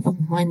mine. Oh,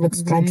 mine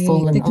looks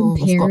dreadful. And oh,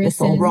 I've got this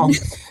all wrong.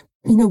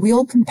 You know, we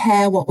all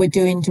compare what we're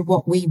doing to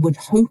what we would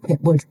hope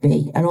it would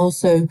be, and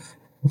also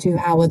to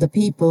how other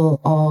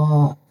people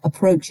are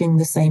approaching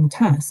the same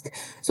task.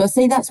 So I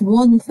say that's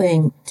one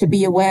thing to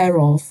be aware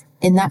of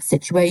in that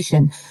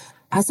situation,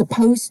 as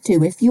opposed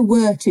to if you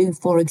were to,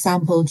 for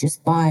example,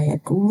 just buy a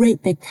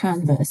great big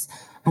canvas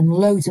and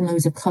loads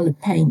of coloured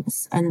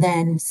paints, and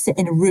then sit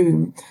in a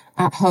room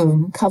at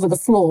home, cover the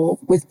floor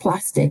with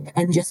plastic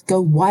and just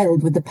go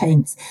wild with the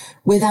paints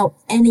without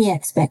any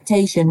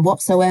expectation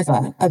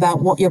whatsoever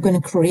about what you're going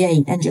to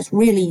create, and just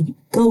really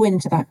go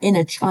into that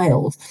inner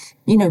child,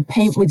 you know,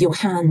 paint with your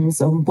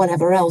hands or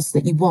whatever else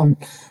that you want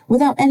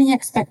without any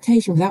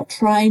expectation, without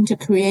trying to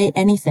create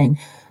anything.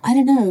 I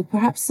don't know,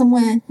 perhaps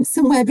somewhere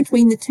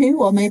between the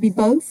two, or maybe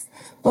both.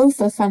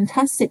 Both are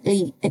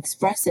fantastically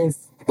expressive.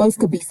 Both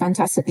could be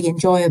fantastically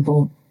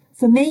enjoyable.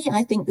 For me,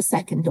 I think the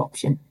second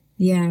option.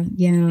 Yeah.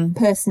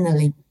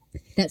 Personally.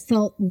 That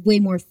felt way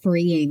more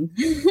freeing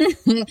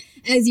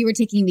as you were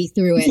taking me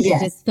through it. Yeah. I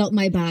just felt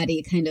my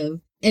body kind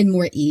of in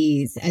more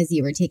ease as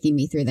you were taking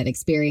me through that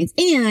experience.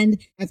 And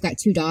I've got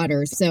 2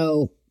 daughters,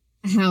 so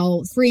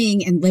how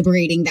freeing and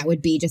liberating that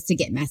would be just to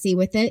get messy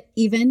with it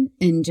even,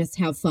 and just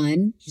have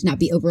fun, just not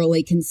be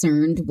overly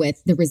concerned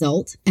with the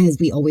result, as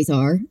we always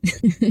are.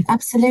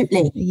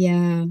 Absolutely.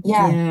 Yeah.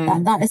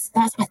 That's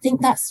I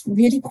think that's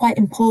really quite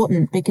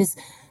important, because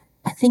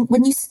I think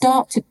when you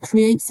start to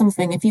create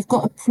something, if you've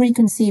got a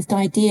preconceived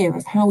idea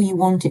of how you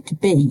want it to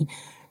be,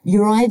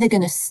 you're either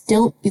going to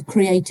stilt your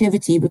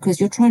creativity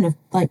because you're trying to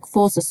like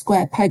force a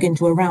square peg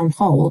into a round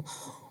hole,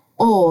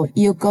 or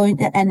you're going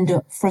to end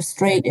up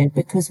frustrated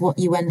because what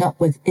you end up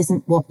with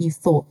isn't what you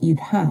thought you'd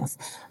have.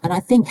 And I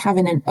think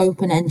having an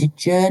open-ended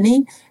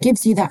journey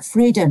gives you that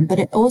freedom, but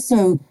it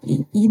also,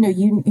 you know,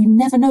 you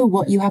never know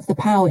what you have the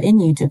power in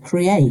you to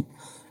create.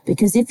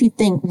 Because if you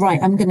think,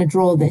 right, I'm going to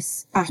draw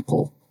this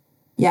apple.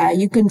 Yeah,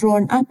 you can draw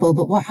an apple,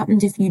 but what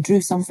happened if you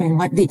drew something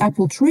like the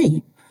apple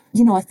tree?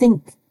 You know, I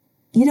think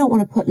you don't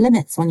want to put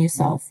limits on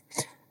yourself.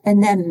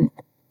 And then,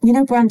 you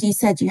know, Brandy, you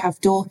said you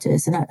have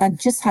daughters, and I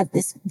just had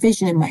this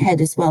vision in my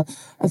head as well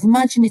of,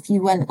 imagine if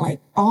you went like,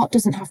 art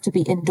doesn't have to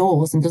be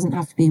indoors and doesn't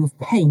have to be with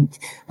paint,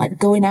 like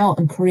going out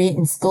and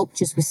creating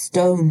sculptures with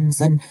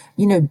stones and,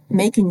 you know,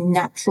 making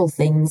natural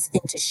things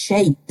into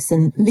shapes,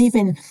 and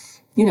leaving,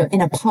 you know,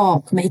 in a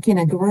park, making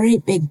a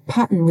great big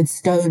pattern with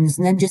stones,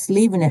 and then just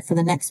leaving it for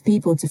the next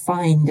people to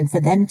find and for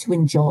them to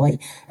enjoy,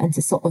 and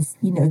to sort of,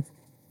 you know,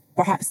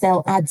 perhaps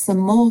they'll add some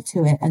more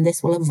to it and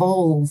this will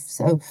evolve.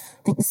 So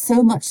I think there's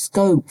so much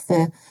scope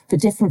for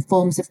different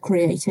forms of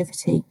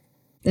creativity.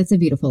 That's a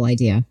beautiful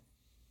idea.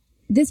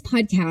 This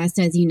podcast,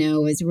 as you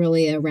know, is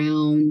really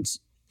around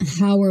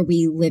how are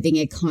we living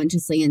a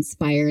consciously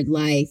inspired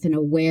life and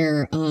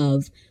aware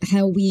of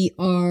how we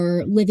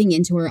are living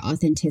into our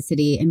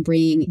authenticity and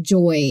bringing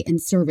joy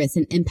and service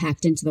and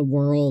impact into the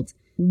world.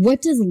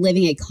 What does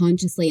living a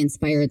consciously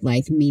inspired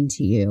life mean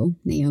to you,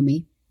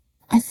 Naomi?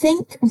 I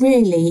think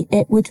really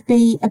it would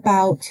be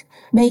about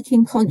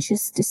making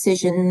conscious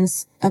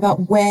decisions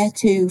about where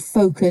to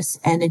focus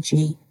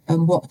energy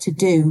and what to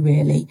do,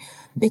 really,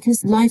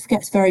 because life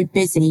gets very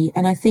busy.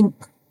 And I think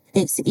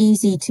it's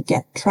easy to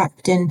get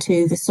trapped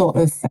into the sort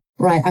of,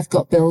 right, I've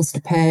got bills to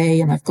pay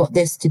and I've got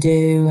this to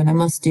do and I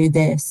must do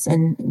this,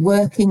 and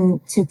working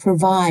to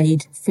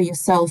provide for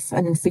yourself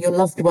and for your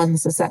loved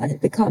ones.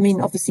 I mean,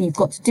 obviously you've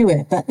got to do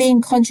it, but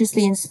being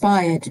consciously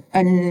inspired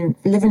and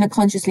living a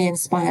consciously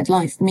inspired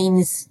life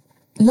means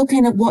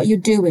looking at what you're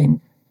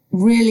doing,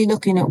 really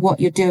looking at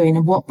what you're doing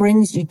and what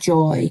brings you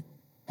joy.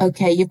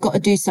 Okay, you've got to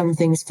do some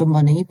things for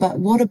money, but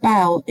what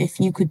about if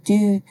you could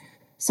do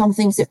some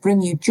things that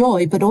bring you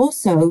joy, but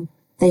also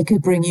they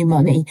could bring you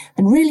money,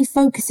 and really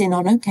focusing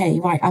on, okay,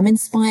 right, I'm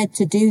inspired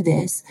to do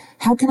this.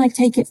 How can I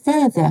take it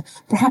further?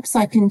 Perhaps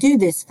I can do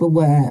this for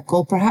work,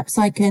 or perhaps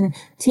I can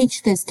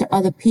teach this to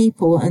other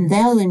people and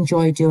they'll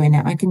enjoy doing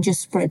it. I can just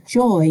spread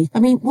joy.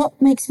 I mean,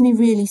 what makes me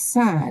really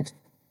sad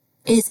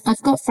is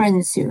I've got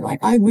friends who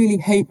I really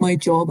hate my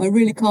job. I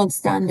really can't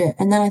stand it.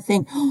 And then I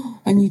think, oh,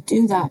 and you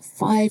do that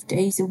 5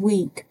 days a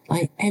week,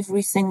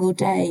 every single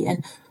day.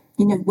 And,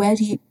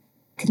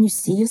 can you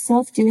see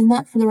yourself doing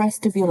that for the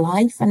rest of your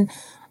life? And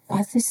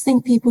I just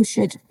think people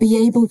should be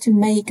able to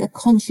make a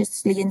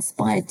consciously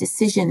inspired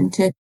decision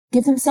to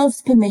give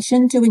themselves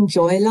permission to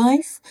enjoy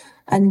life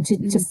and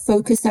to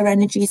focus their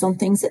energies on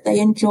things that they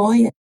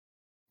enjoy.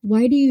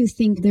 Why do you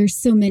think there's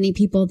so many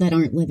people that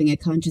aren't living a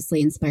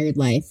consciously inspired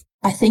life?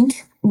 I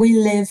think we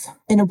live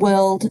in a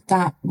world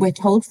that we're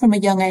told from a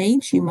young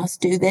age, you must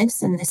do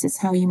this and this is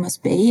how you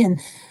must be. And,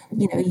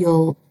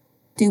 you'll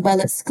do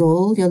well at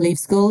school, you'll leave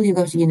school, you'll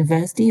go to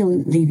university,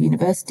 you'll leave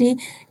university,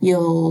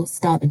 you'll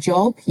start a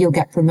job, you'll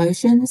get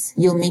promotions,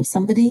 you'll meet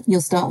somebody,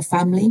 you'll start a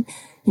family.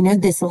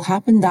 This will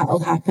happen, that'll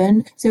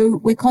happen. So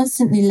we're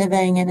constantly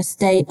living in a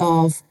state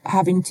of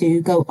having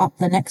to go up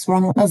the next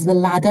rung of the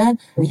ladder.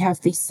 We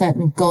have these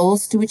certain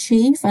goals to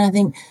achieve. And I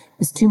think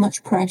there's too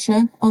much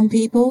pressure on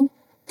people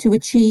to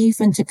achieve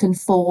and to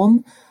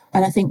conform.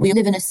 And I think we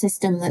live in a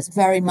system that's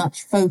very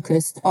much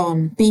focused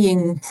on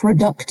being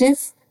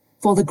productive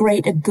for the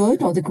greater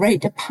good or the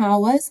greater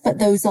powers. But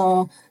those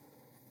are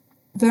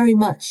very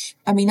much,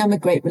 I'm a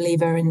great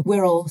believer in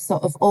we're all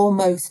sort of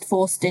almost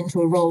forced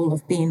into a role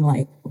of being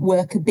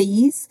worker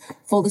bees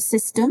for the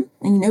system.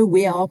 And,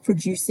 we are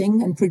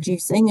producing,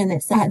 and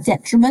it's at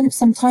detriment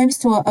sometimes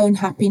to our own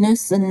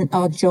happiness and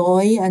our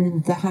joy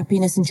and the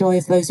happiness and joy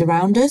of those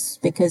around us,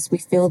 because we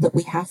feel that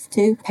we have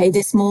to pay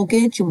this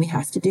mortgage and we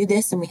have to do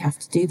this and we have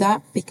to do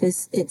that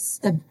because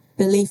it's a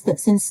belief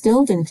that's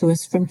instilled into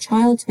us from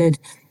childhood.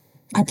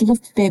 I'd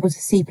love to be able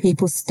to see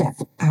people step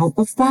out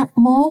of that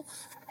more.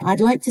 I'd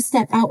like to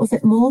step out of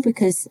it more,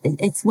 because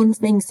it's one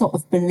thing sort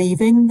of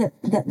believing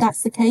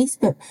that's the case,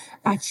 but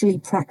actually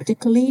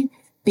practically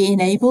being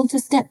able to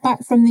step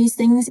back from these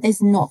things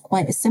is not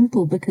quite as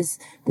simple, because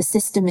the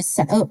system is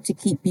set up to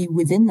keep you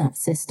within that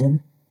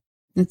system.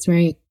 That's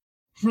right.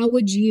 How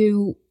would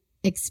you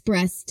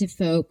express to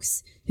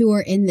folks who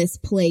are in this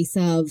place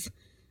of,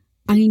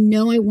 I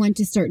know I want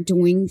to start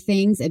doing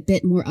things a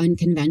bit more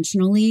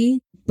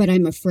unconventionally, but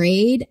I'm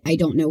afraid, I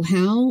don't know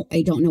how,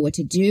 I don't know what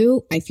to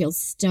do, I feel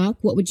stuck.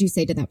 What would you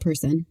say to that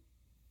person?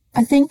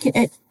 I think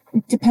it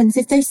depends.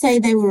 If they say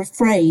they were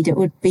afraid, it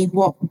would be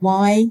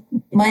why?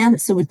 My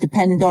answer would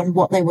depend on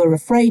what they were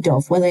afraid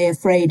of. Were they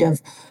afraid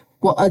of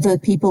what other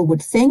people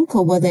would think,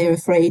 or were they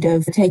afraid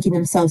of taking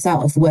themselves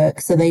out of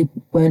work so they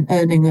weren't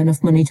earning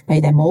enough money to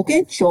pay their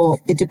mortgage? Or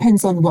it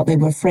depends on what they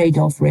were afraid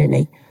of,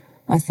 really,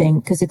 I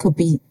think, because it could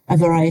be a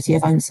variety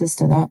of answers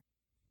to that.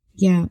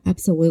 Yeah,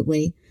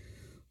 absolutely.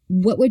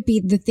 What would be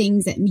the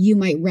things that you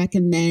might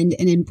recommend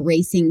in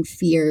embracing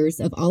fears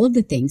of all of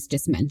the things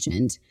just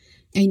mentioned?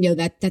 I know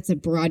that that's a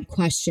broad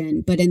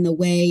question, but in the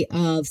way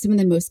of some of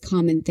the most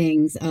common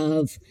things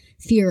of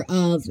fear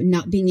of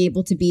not being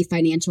able to be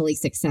financially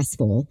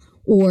successful,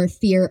 or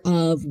fear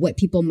of what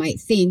people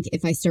might think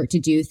if I start to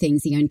do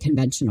things the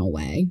unconventional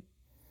way.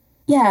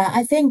 Yeah,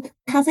 I think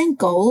having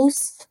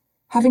goals,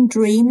 having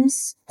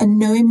dreams, and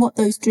knowing what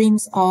those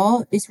dreams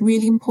are is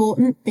really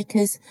important,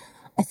 because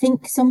I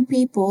think some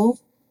people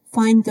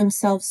find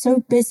themselves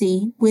so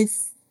busy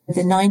with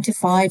the 9 to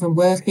 5 and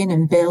working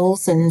and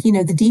bills and,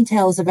 the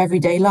details of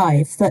everyday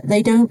life, that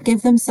they don't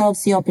give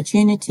themselves the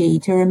opportunity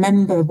to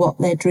remember what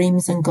their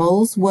dreams and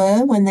goals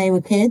were when they were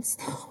kids,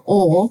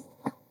 or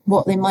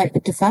what they might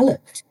have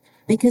developed.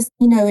 Because,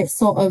 it's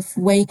sort of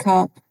wake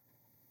up,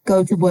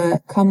 go to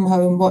work, come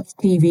home, watch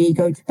TV,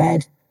 go to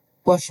bed,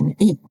 wash and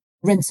eat,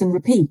 rinse and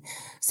repeat.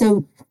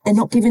 So they're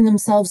not giving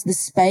themselves the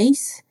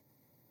space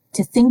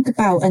to think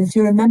about and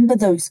to remember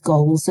those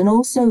goals, and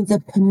also the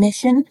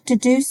permission to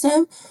do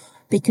so,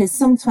 because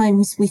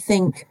sometimes we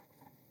think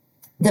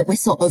that we're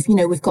sort of,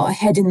 we've got our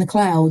head in the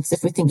clouds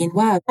if we're thinking,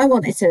 wow, I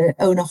wanted to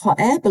own a hot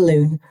air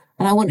balloon.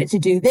 and I wanted to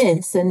do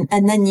this. And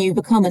then you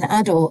become an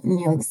adult and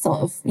you're sort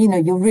of,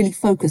 you're really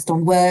focused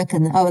on work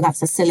and, oh,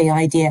 that's a silly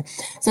idea.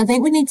 So I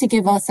think we need to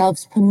give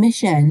ourselves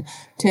permission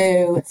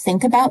to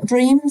think about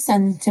dreams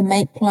and to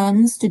make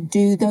plans to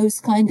do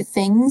those kind of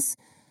things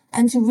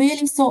and to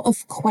really sort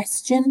of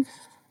question,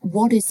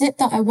 what is it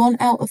that I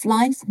want out of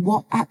life?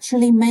 What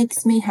actually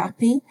makes me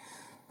happy?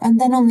 And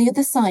then on the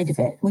other side of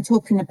it, we're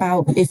talking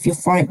about if you're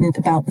frightened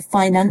about the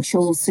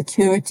financial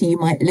security you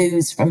might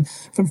lose from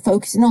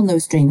focusing on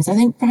those dreams. I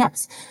think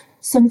perhaps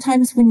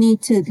sometimes we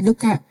need to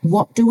look at,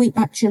 what do we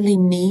actually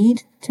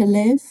need to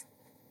live?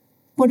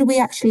 What do we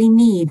actually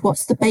need?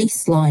 What's the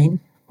baseline?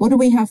 What do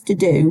we have to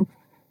do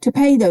to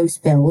pay those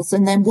bills?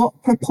 And then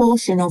what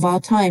proportion of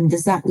our time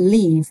does that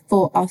leave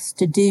for us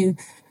to do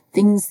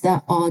things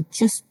that are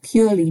just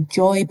purely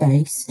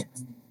joy-based,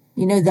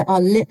 that are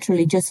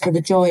literally just for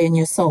the joy in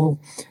your soul?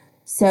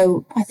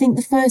 So I think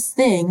the first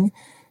thing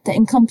that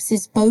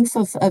encompasses both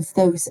of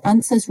those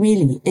answers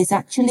really is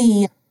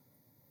actually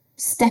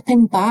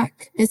stepping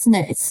back, isn't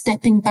it? It's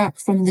stepping back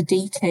from the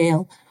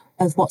detail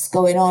of what's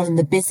going on and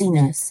the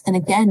busyness. And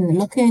again,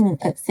 looking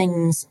at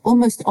things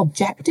almost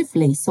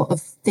objectively, sort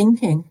of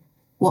thinking,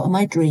 what are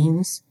my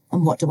dreams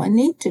and what do I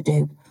need to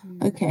do?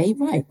 Okay,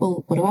 right.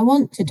 Well, what do I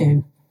want to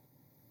do?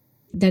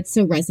 That's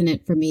so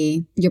resonant for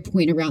me. Your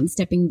point around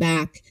stepping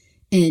back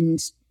and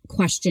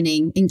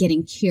questioning and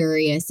getting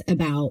curious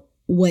about,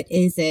 what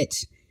is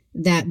it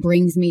that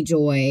brings me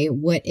joy?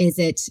 What is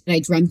it that I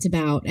dreamt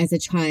about as a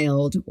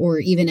child or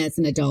even as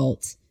an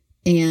adult?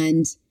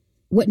 And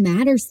what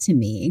matters to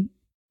me?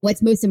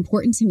 What's most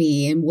important to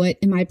me? And what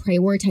am I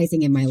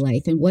prioritizing in my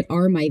life? And what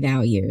are my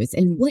values?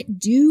 And what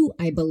do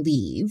I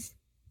believe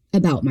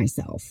about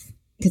myself?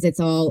 Because it's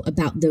all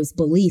about those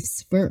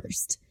beliefs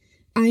first.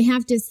 I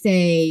have to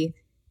say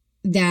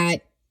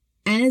that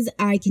as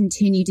I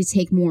continue to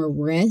take more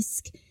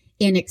risk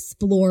and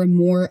explore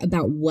more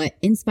about what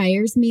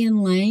inspires me in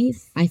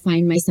life, I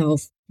find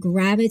myself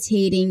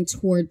gravitating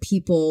toward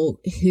people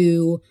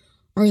who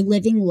are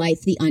living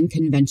life the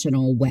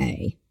unconventional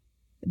way,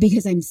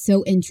 because I'm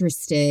so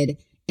interested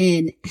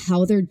in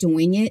how they're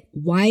doing it,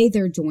 why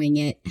they're doing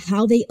it,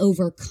 how they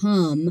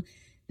overcome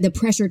the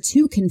pressure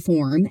to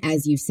conform,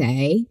 as you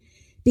say,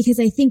 because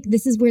I think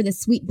this is where the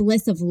sweet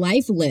bliss of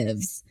life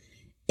lives,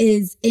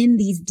 is in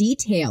these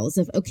details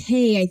of,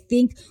 okay, I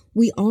think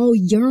we all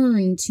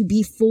yearn to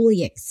be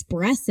fully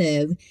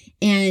expressive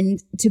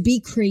and to be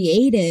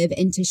creative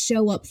and to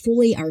show up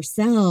fully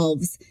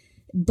ourselves.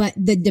 But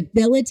the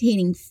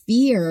debilitating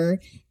fear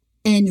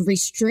and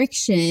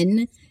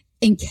restriction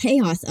and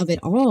chaos of it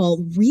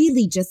all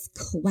really just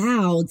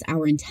clouds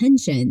our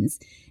intentions.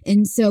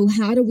 And so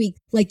how do we,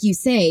 like you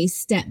say,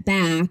 step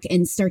back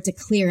and start to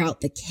clear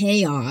out the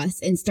chaos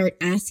and start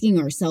asking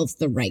ourselves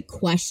the right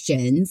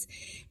questions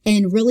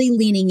and really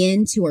leaning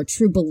into our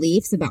true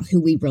beliefs about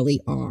who we really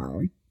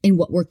are and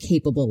what we're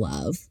capable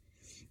of?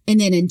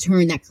 And then in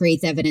turn, that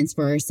creates evidence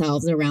for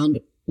ourselves around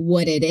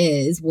what it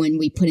is when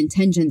we put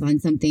intentions on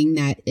something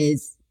that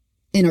is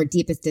in our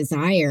deepest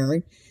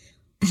desire,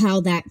 how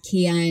that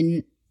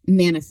can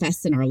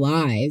manifest in our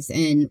lives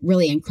in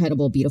really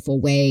incredible, beautiful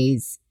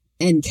ways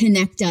and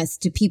connect us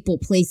to people,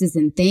 places,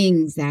 and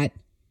things that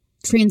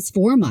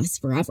transform us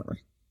forever.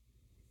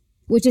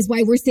 Which is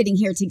why we're sitting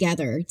here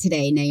together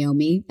today,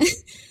 Naomi,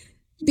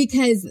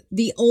 because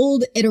the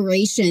old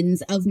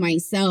iterations of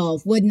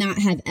myself would not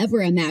have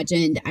ever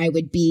imagined I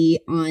would be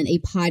on a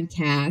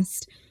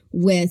podcast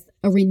with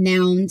a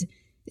renowned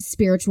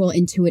spiritual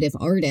intuitive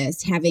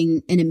artist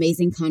having an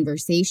amazing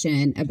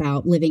conversation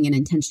about living an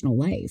intentional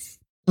life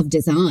of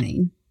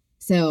design.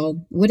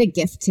 So what a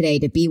gift today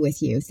to be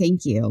with you.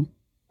 Thank you.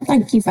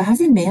 Thank you for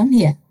having me on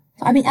here.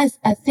 I mean,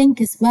 I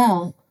think as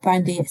well,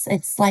 Brandy,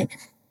 it's like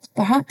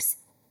perhaps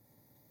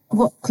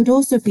what could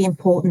also be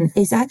important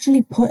is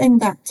actually putting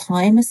that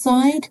time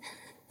aside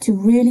to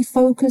really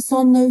focus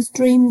on those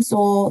dreams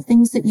or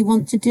things that you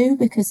want to do,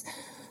 because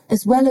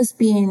as well as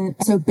being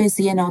so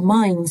busy in our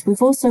minds,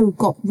 we've also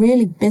got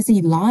really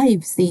busy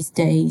lives these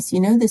days.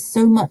 There's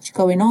so much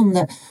going on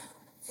that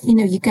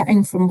you're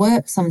getting from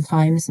work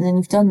sometimes, and then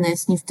you've done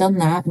this and you've done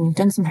that and you've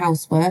done some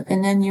housework,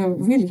 and then you're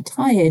really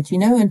tired,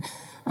 and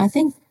I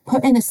think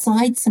putting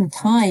aside some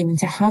time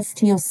to have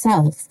to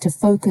yourself to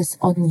focus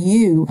on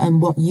you and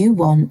what you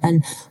want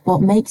and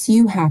what makes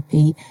you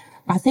happy,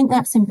 I think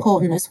that's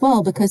important as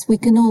well, because we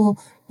can all,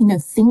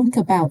 think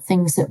about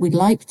things that we'd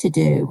like to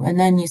do. And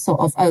then you sort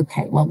of,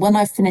 okay, well, when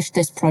I finish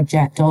this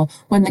project, or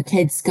when the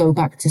kids go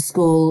back to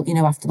school,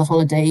 after the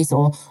holidays,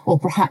 or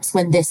perhaps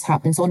when this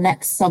happens, or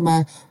next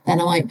summer, then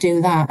I might do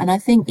that. And I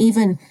think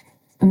even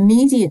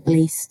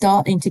immediately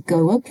starting to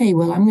go, okay,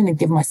 well, I'm going to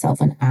give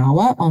myself an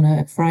hour on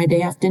a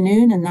Friday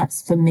afternoon, and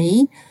that's for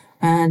me.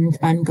 And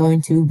I'm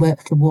going to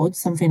work towards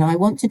something I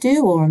want to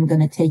do, or I'm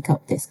going to take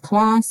up this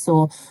class,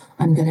 or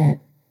I'm going to,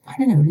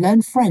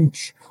 learn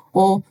French,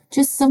 or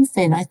just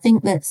something. I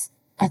think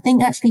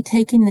actually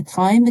taking the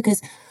time,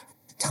 because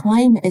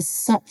time is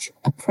such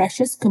a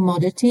precious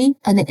commodity,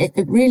 and it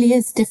really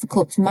is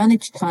difficult to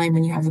manage time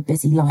when you have a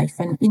busy life.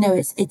 And,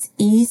 it's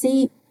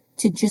easy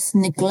to just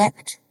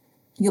neglect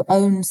your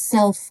own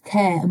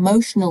self-care,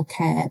 emotional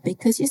care,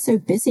 because you're so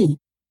busy.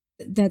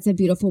 That's a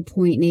beautiful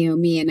point,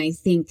 Naomi. And I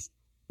think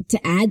to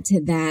add to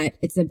that,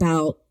 it's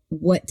about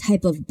what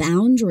type of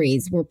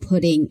boundaries we're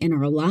putting in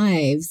our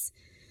lives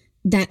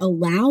that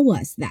allow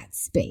us that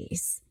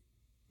space.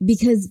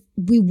 Because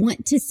we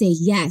want to say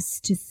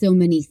yes to so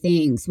many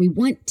things. We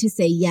want to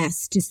say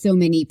yes to so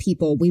many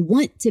people. We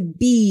want to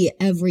be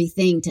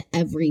everything to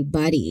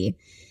everybody.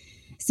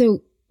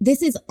 So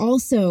this is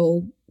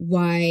also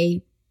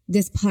why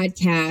this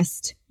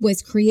podcast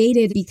was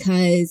created,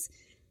 because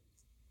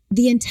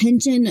the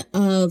intention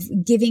of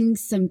giving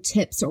some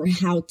tips or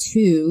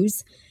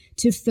how-tos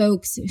to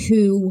folks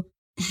who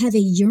have a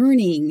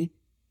yearning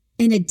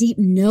and a deep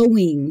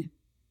knowing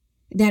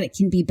that it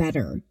can be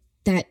better,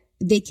 that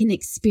they can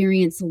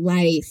experience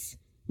life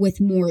with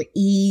more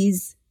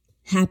ease,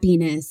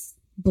 happiness,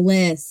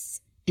 bliss,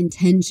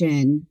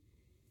 intention,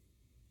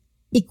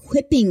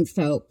 equipping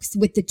folks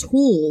with the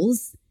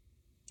tools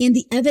and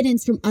the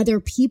evidence from other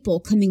people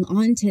coming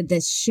onto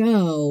this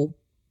show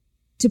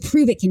to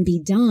prove it can be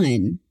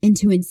done, and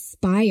to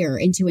inspire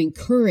and to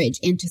encourage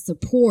and to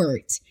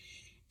support,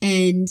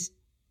 and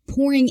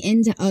pouring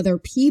into other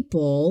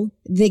people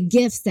the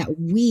gifts that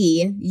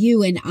we,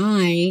 you and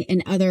I,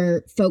 and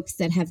other folks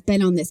that have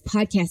been on this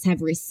podcast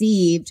have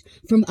received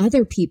from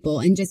other people,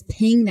 and just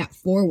paying that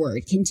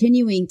forward,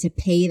 continuing to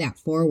pay that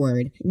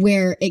forward,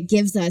 where it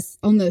gives us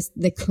almost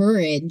the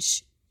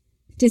courage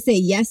to say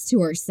yes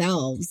to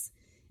ourselves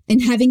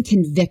and having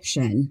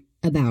conviction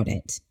about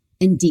it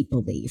and deep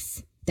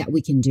belief that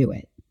we can do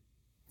it.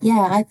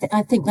 Yeah,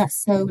 I think that's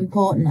so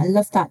important. I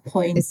love that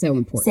point. It's so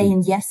important.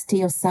 Saying yes to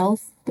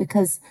yourself,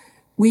 because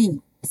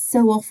we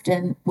so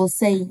often will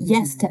say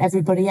yes to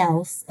everybody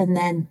else and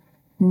then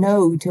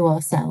no to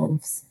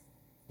ourselves.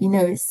 You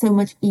know, it's so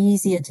much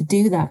easier to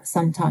do that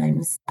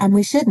sometimes. And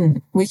we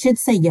shouldn't. We should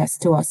say yes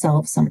to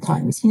ourselves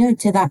sometimes, you know,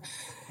 to that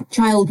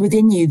child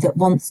within you that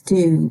wants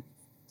to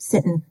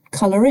sit and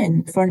colour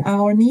in for an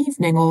hour in the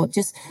evening, or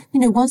just, you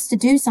know, wants to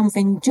do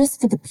something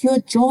just for the pure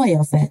joy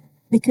of it.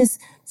 Because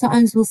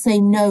sometimes we'll say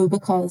no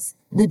because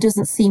there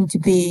doesn't seem to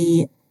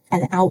be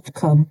an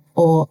outcome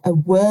or a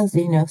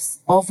worthiness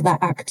of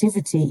that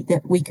activity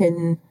that we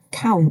can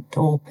count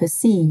or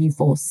perceive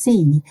or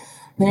see.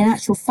 But in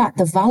actual fact,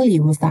 the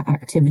value of that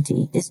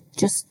activity is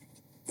just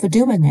for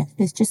doing it.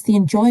 It's just the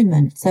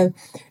enjoyment. So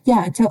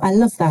yeah, I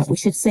love that. We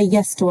should say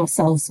yes to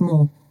ourselves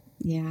more.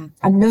 Yeah.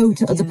 And no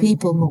to other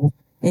people more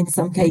in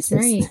some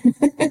cases.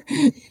 That's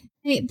right.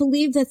 I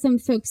believe that some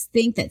folks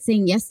think that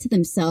saying yes to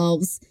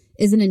themselves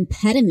is an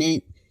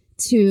impediment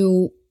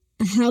to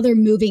how they're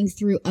moving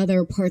through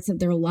other parts of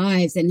their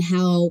lives, and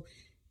how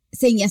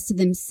saying yes to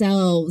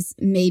themselves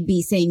may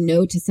be saying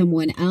no to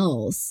someone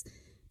else.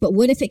 But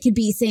what if it could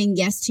be saying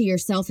yes to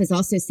yourself is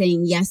also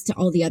saying yes to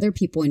all the other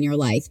people in your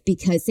life?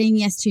 Because saying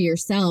yes to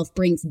yourself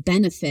brings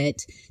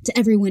benefit to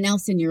everyone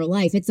else in your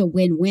life. It's a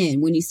win-win.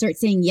 When you start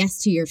saying yes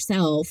to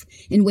yourself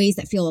in ways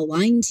that feel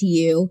aligned to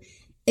you,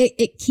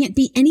 it can't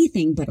be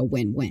anything but a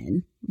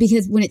win-win.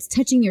 Because when it's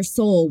touching your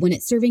soul, when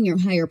it's serving your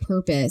higher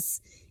purpose,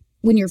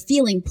 when you're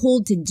feeling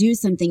pulled to do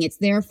something, it's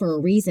there for a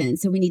reason.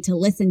 So we need to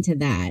listen to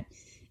that,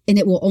 and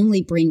it will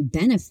only bring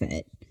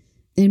benefit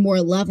and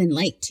more love and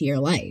light to your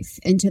life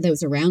and to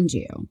those around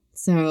you.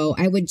 So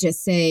I would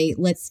just say,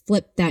 let's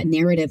flip that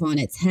narrative on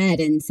its head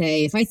and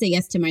say, if I say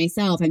yes to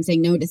myself, I'm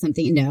saying no to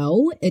something.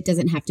 No, it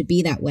doesn't have to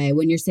be that way.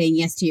 When you're saying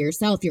yes to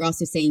yourself, you're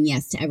also saying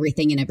yes to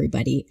everything and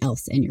everybody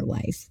else in your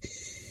life.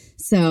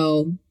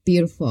 So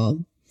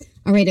beautiful.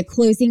 All right, a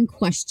closing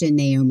question,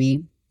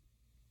 Naomi.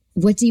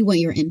 What do you want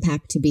your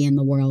impact to be in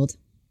the world?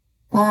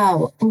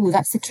 Wow. Oh,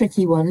 that's a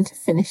tricky one to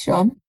finish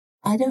on.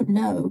 I don't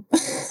know.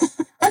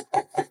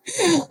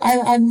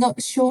 I'm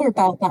not sure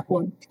about that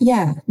one.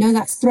 Yeah, no,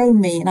 that's thrown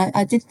me. And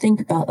I did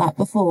think about that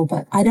before,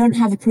 but I don't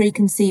have a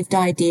preconceived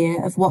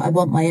idea of what I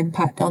want my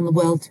impact on the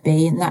world to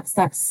be. And that's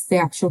the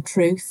actual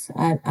truth.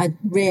 I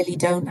really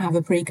don't have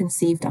a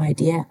preconceived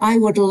idea. I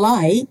would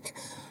like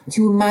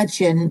to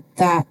imagine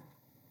that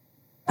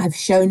I've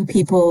shown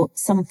people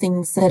some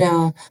things that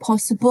are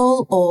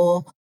possible,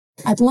 or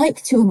I'd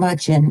like to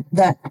imagine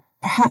that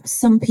perhaps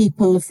some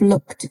people have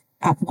looked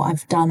at what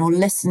I've done or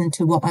listened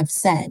to what I've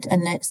said,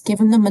 and it's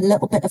given them a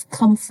little bit of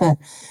comfort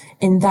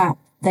in that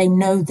they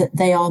know that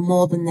they are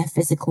more than their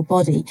physical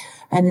body.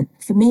 And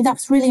for me,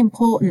 that's really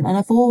important. And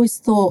I've always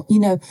thought, you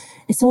know,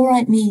 it's all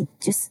right me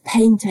just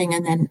painting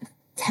and then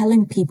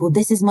telling people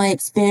this is my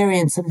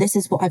experience and this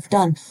is what I've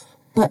done.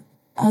 But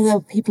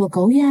other people will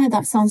go, yeah,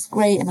 that sounds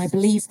great. And I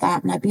believe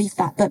that and I believe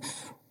that. But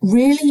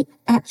really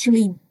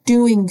actually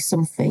doing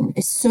something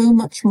is so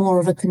much more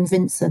of a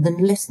convincer than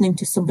listening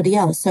to somebody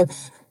else. So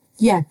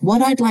yeah,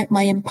 what I'd like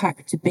my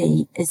impact to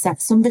be is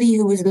that somebody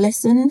who has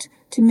listened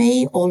to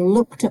me or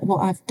looked at what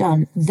I've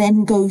done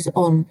then goes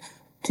on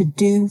to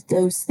do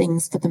those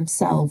things for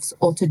themselves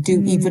or to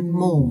do even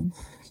more.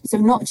 So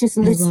not just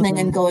listening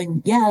and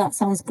going, yeah, that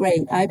sounds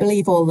great. I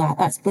believe all that.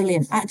 That's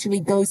brilliant. Actually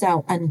goes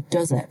out and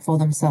does it for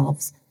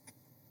themselves.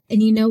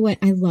 And you know what?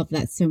 I love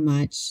that so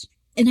much.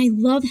 And I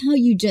love how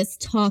you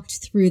just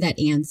talked through that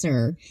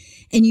answer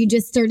and you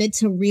just started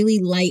to really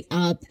light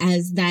up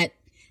as that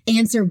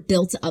answer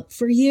built up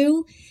for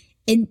you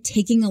and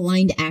taking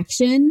aligned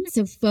action.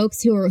 So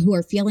folks who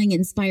are feeling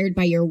inspired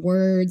by your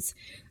words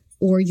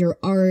or your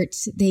art,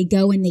 they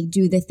go and they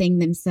do the thing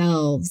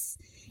themselves.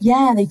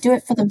 Yeah, they do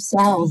it for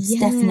themselves.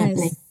 Yes.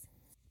 Definitely.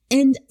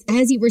 And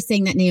as you were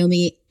saying that,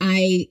 Naomi,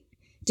 I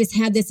just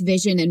had this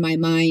vision in my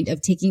mind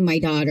of taking my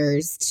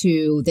daughters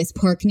to this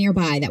park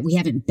nearby that we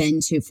haven't been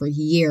to for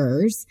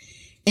years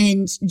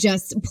and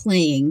just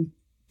playing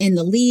in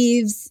the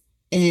leaves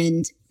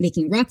and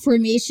making rock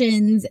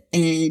formations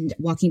and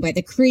walking by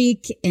the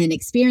creek and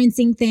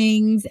experiencing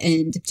things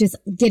and just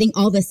getting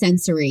all the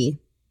sensory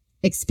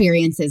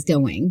experiences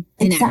going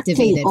and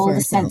activated all for the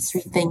ourselves.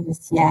 Sensory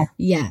things. Yeah.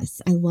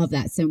 Yes. I love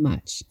that so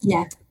much.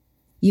 Yeah.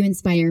 You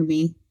inspire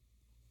me.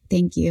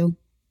 Thank you.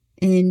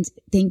 And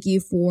thank you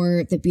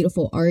for the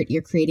beautiful art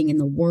you're creating in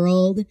the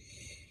world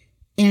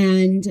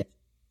and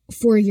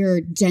for your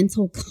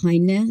gentle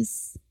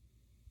kindness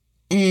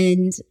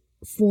and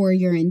for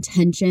your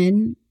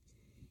intention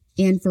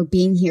and for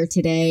being here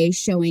today,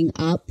 showing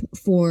up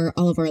for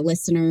all of our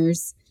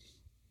listeners,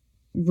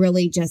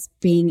 really just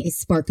being a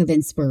spark of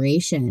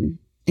inspiration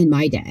in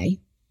my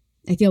day.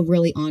 I feel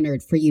really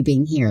honored for you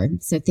being here.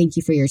 So thank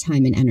you for your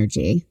time and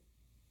energy.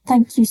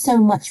 Thank you so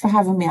much for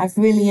having me. I've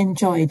really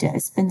enjoyed it.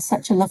 It's been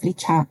such a lovely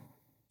chat.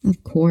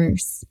 Of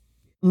course.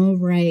 All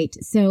right.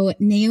 So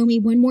Naomi,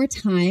 one more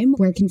time,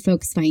 where can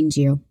folks find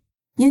you?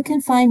 You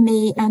can find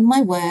me and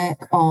my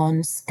work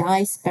on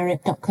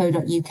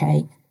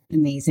skyspirit.co.uk.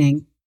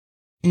 Amazing.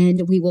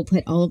 And we will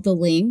put all of the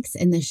links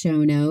in the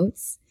show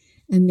notes.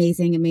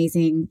 Amazing,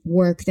 amazing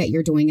work that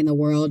you're doing in the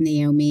world,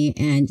 Naomi.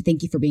 And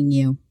thank you for being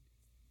you.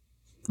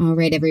 All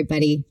right,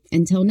 everybody.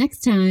 Until next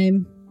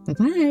time.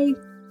 Bye-bye.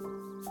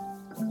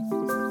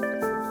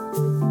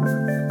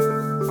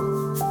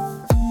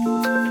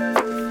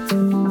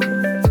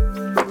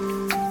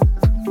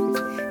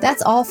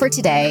 That's all for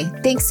today.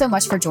 Thanks so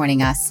much for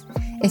joining us.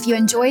 If you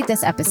enjoyed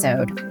this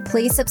episode,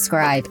 please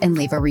subscribe and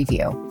leave a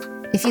review.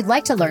 If you'd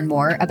like to learn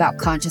more about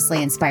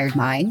Consciously Inspired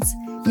Minds,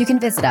 you can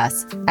visit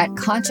us at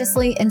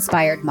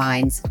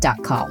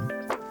consciouslyinspiredminds.com.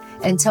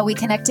 Until we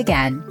connect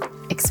again,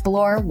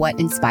 explore what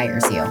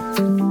inspires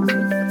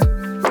you.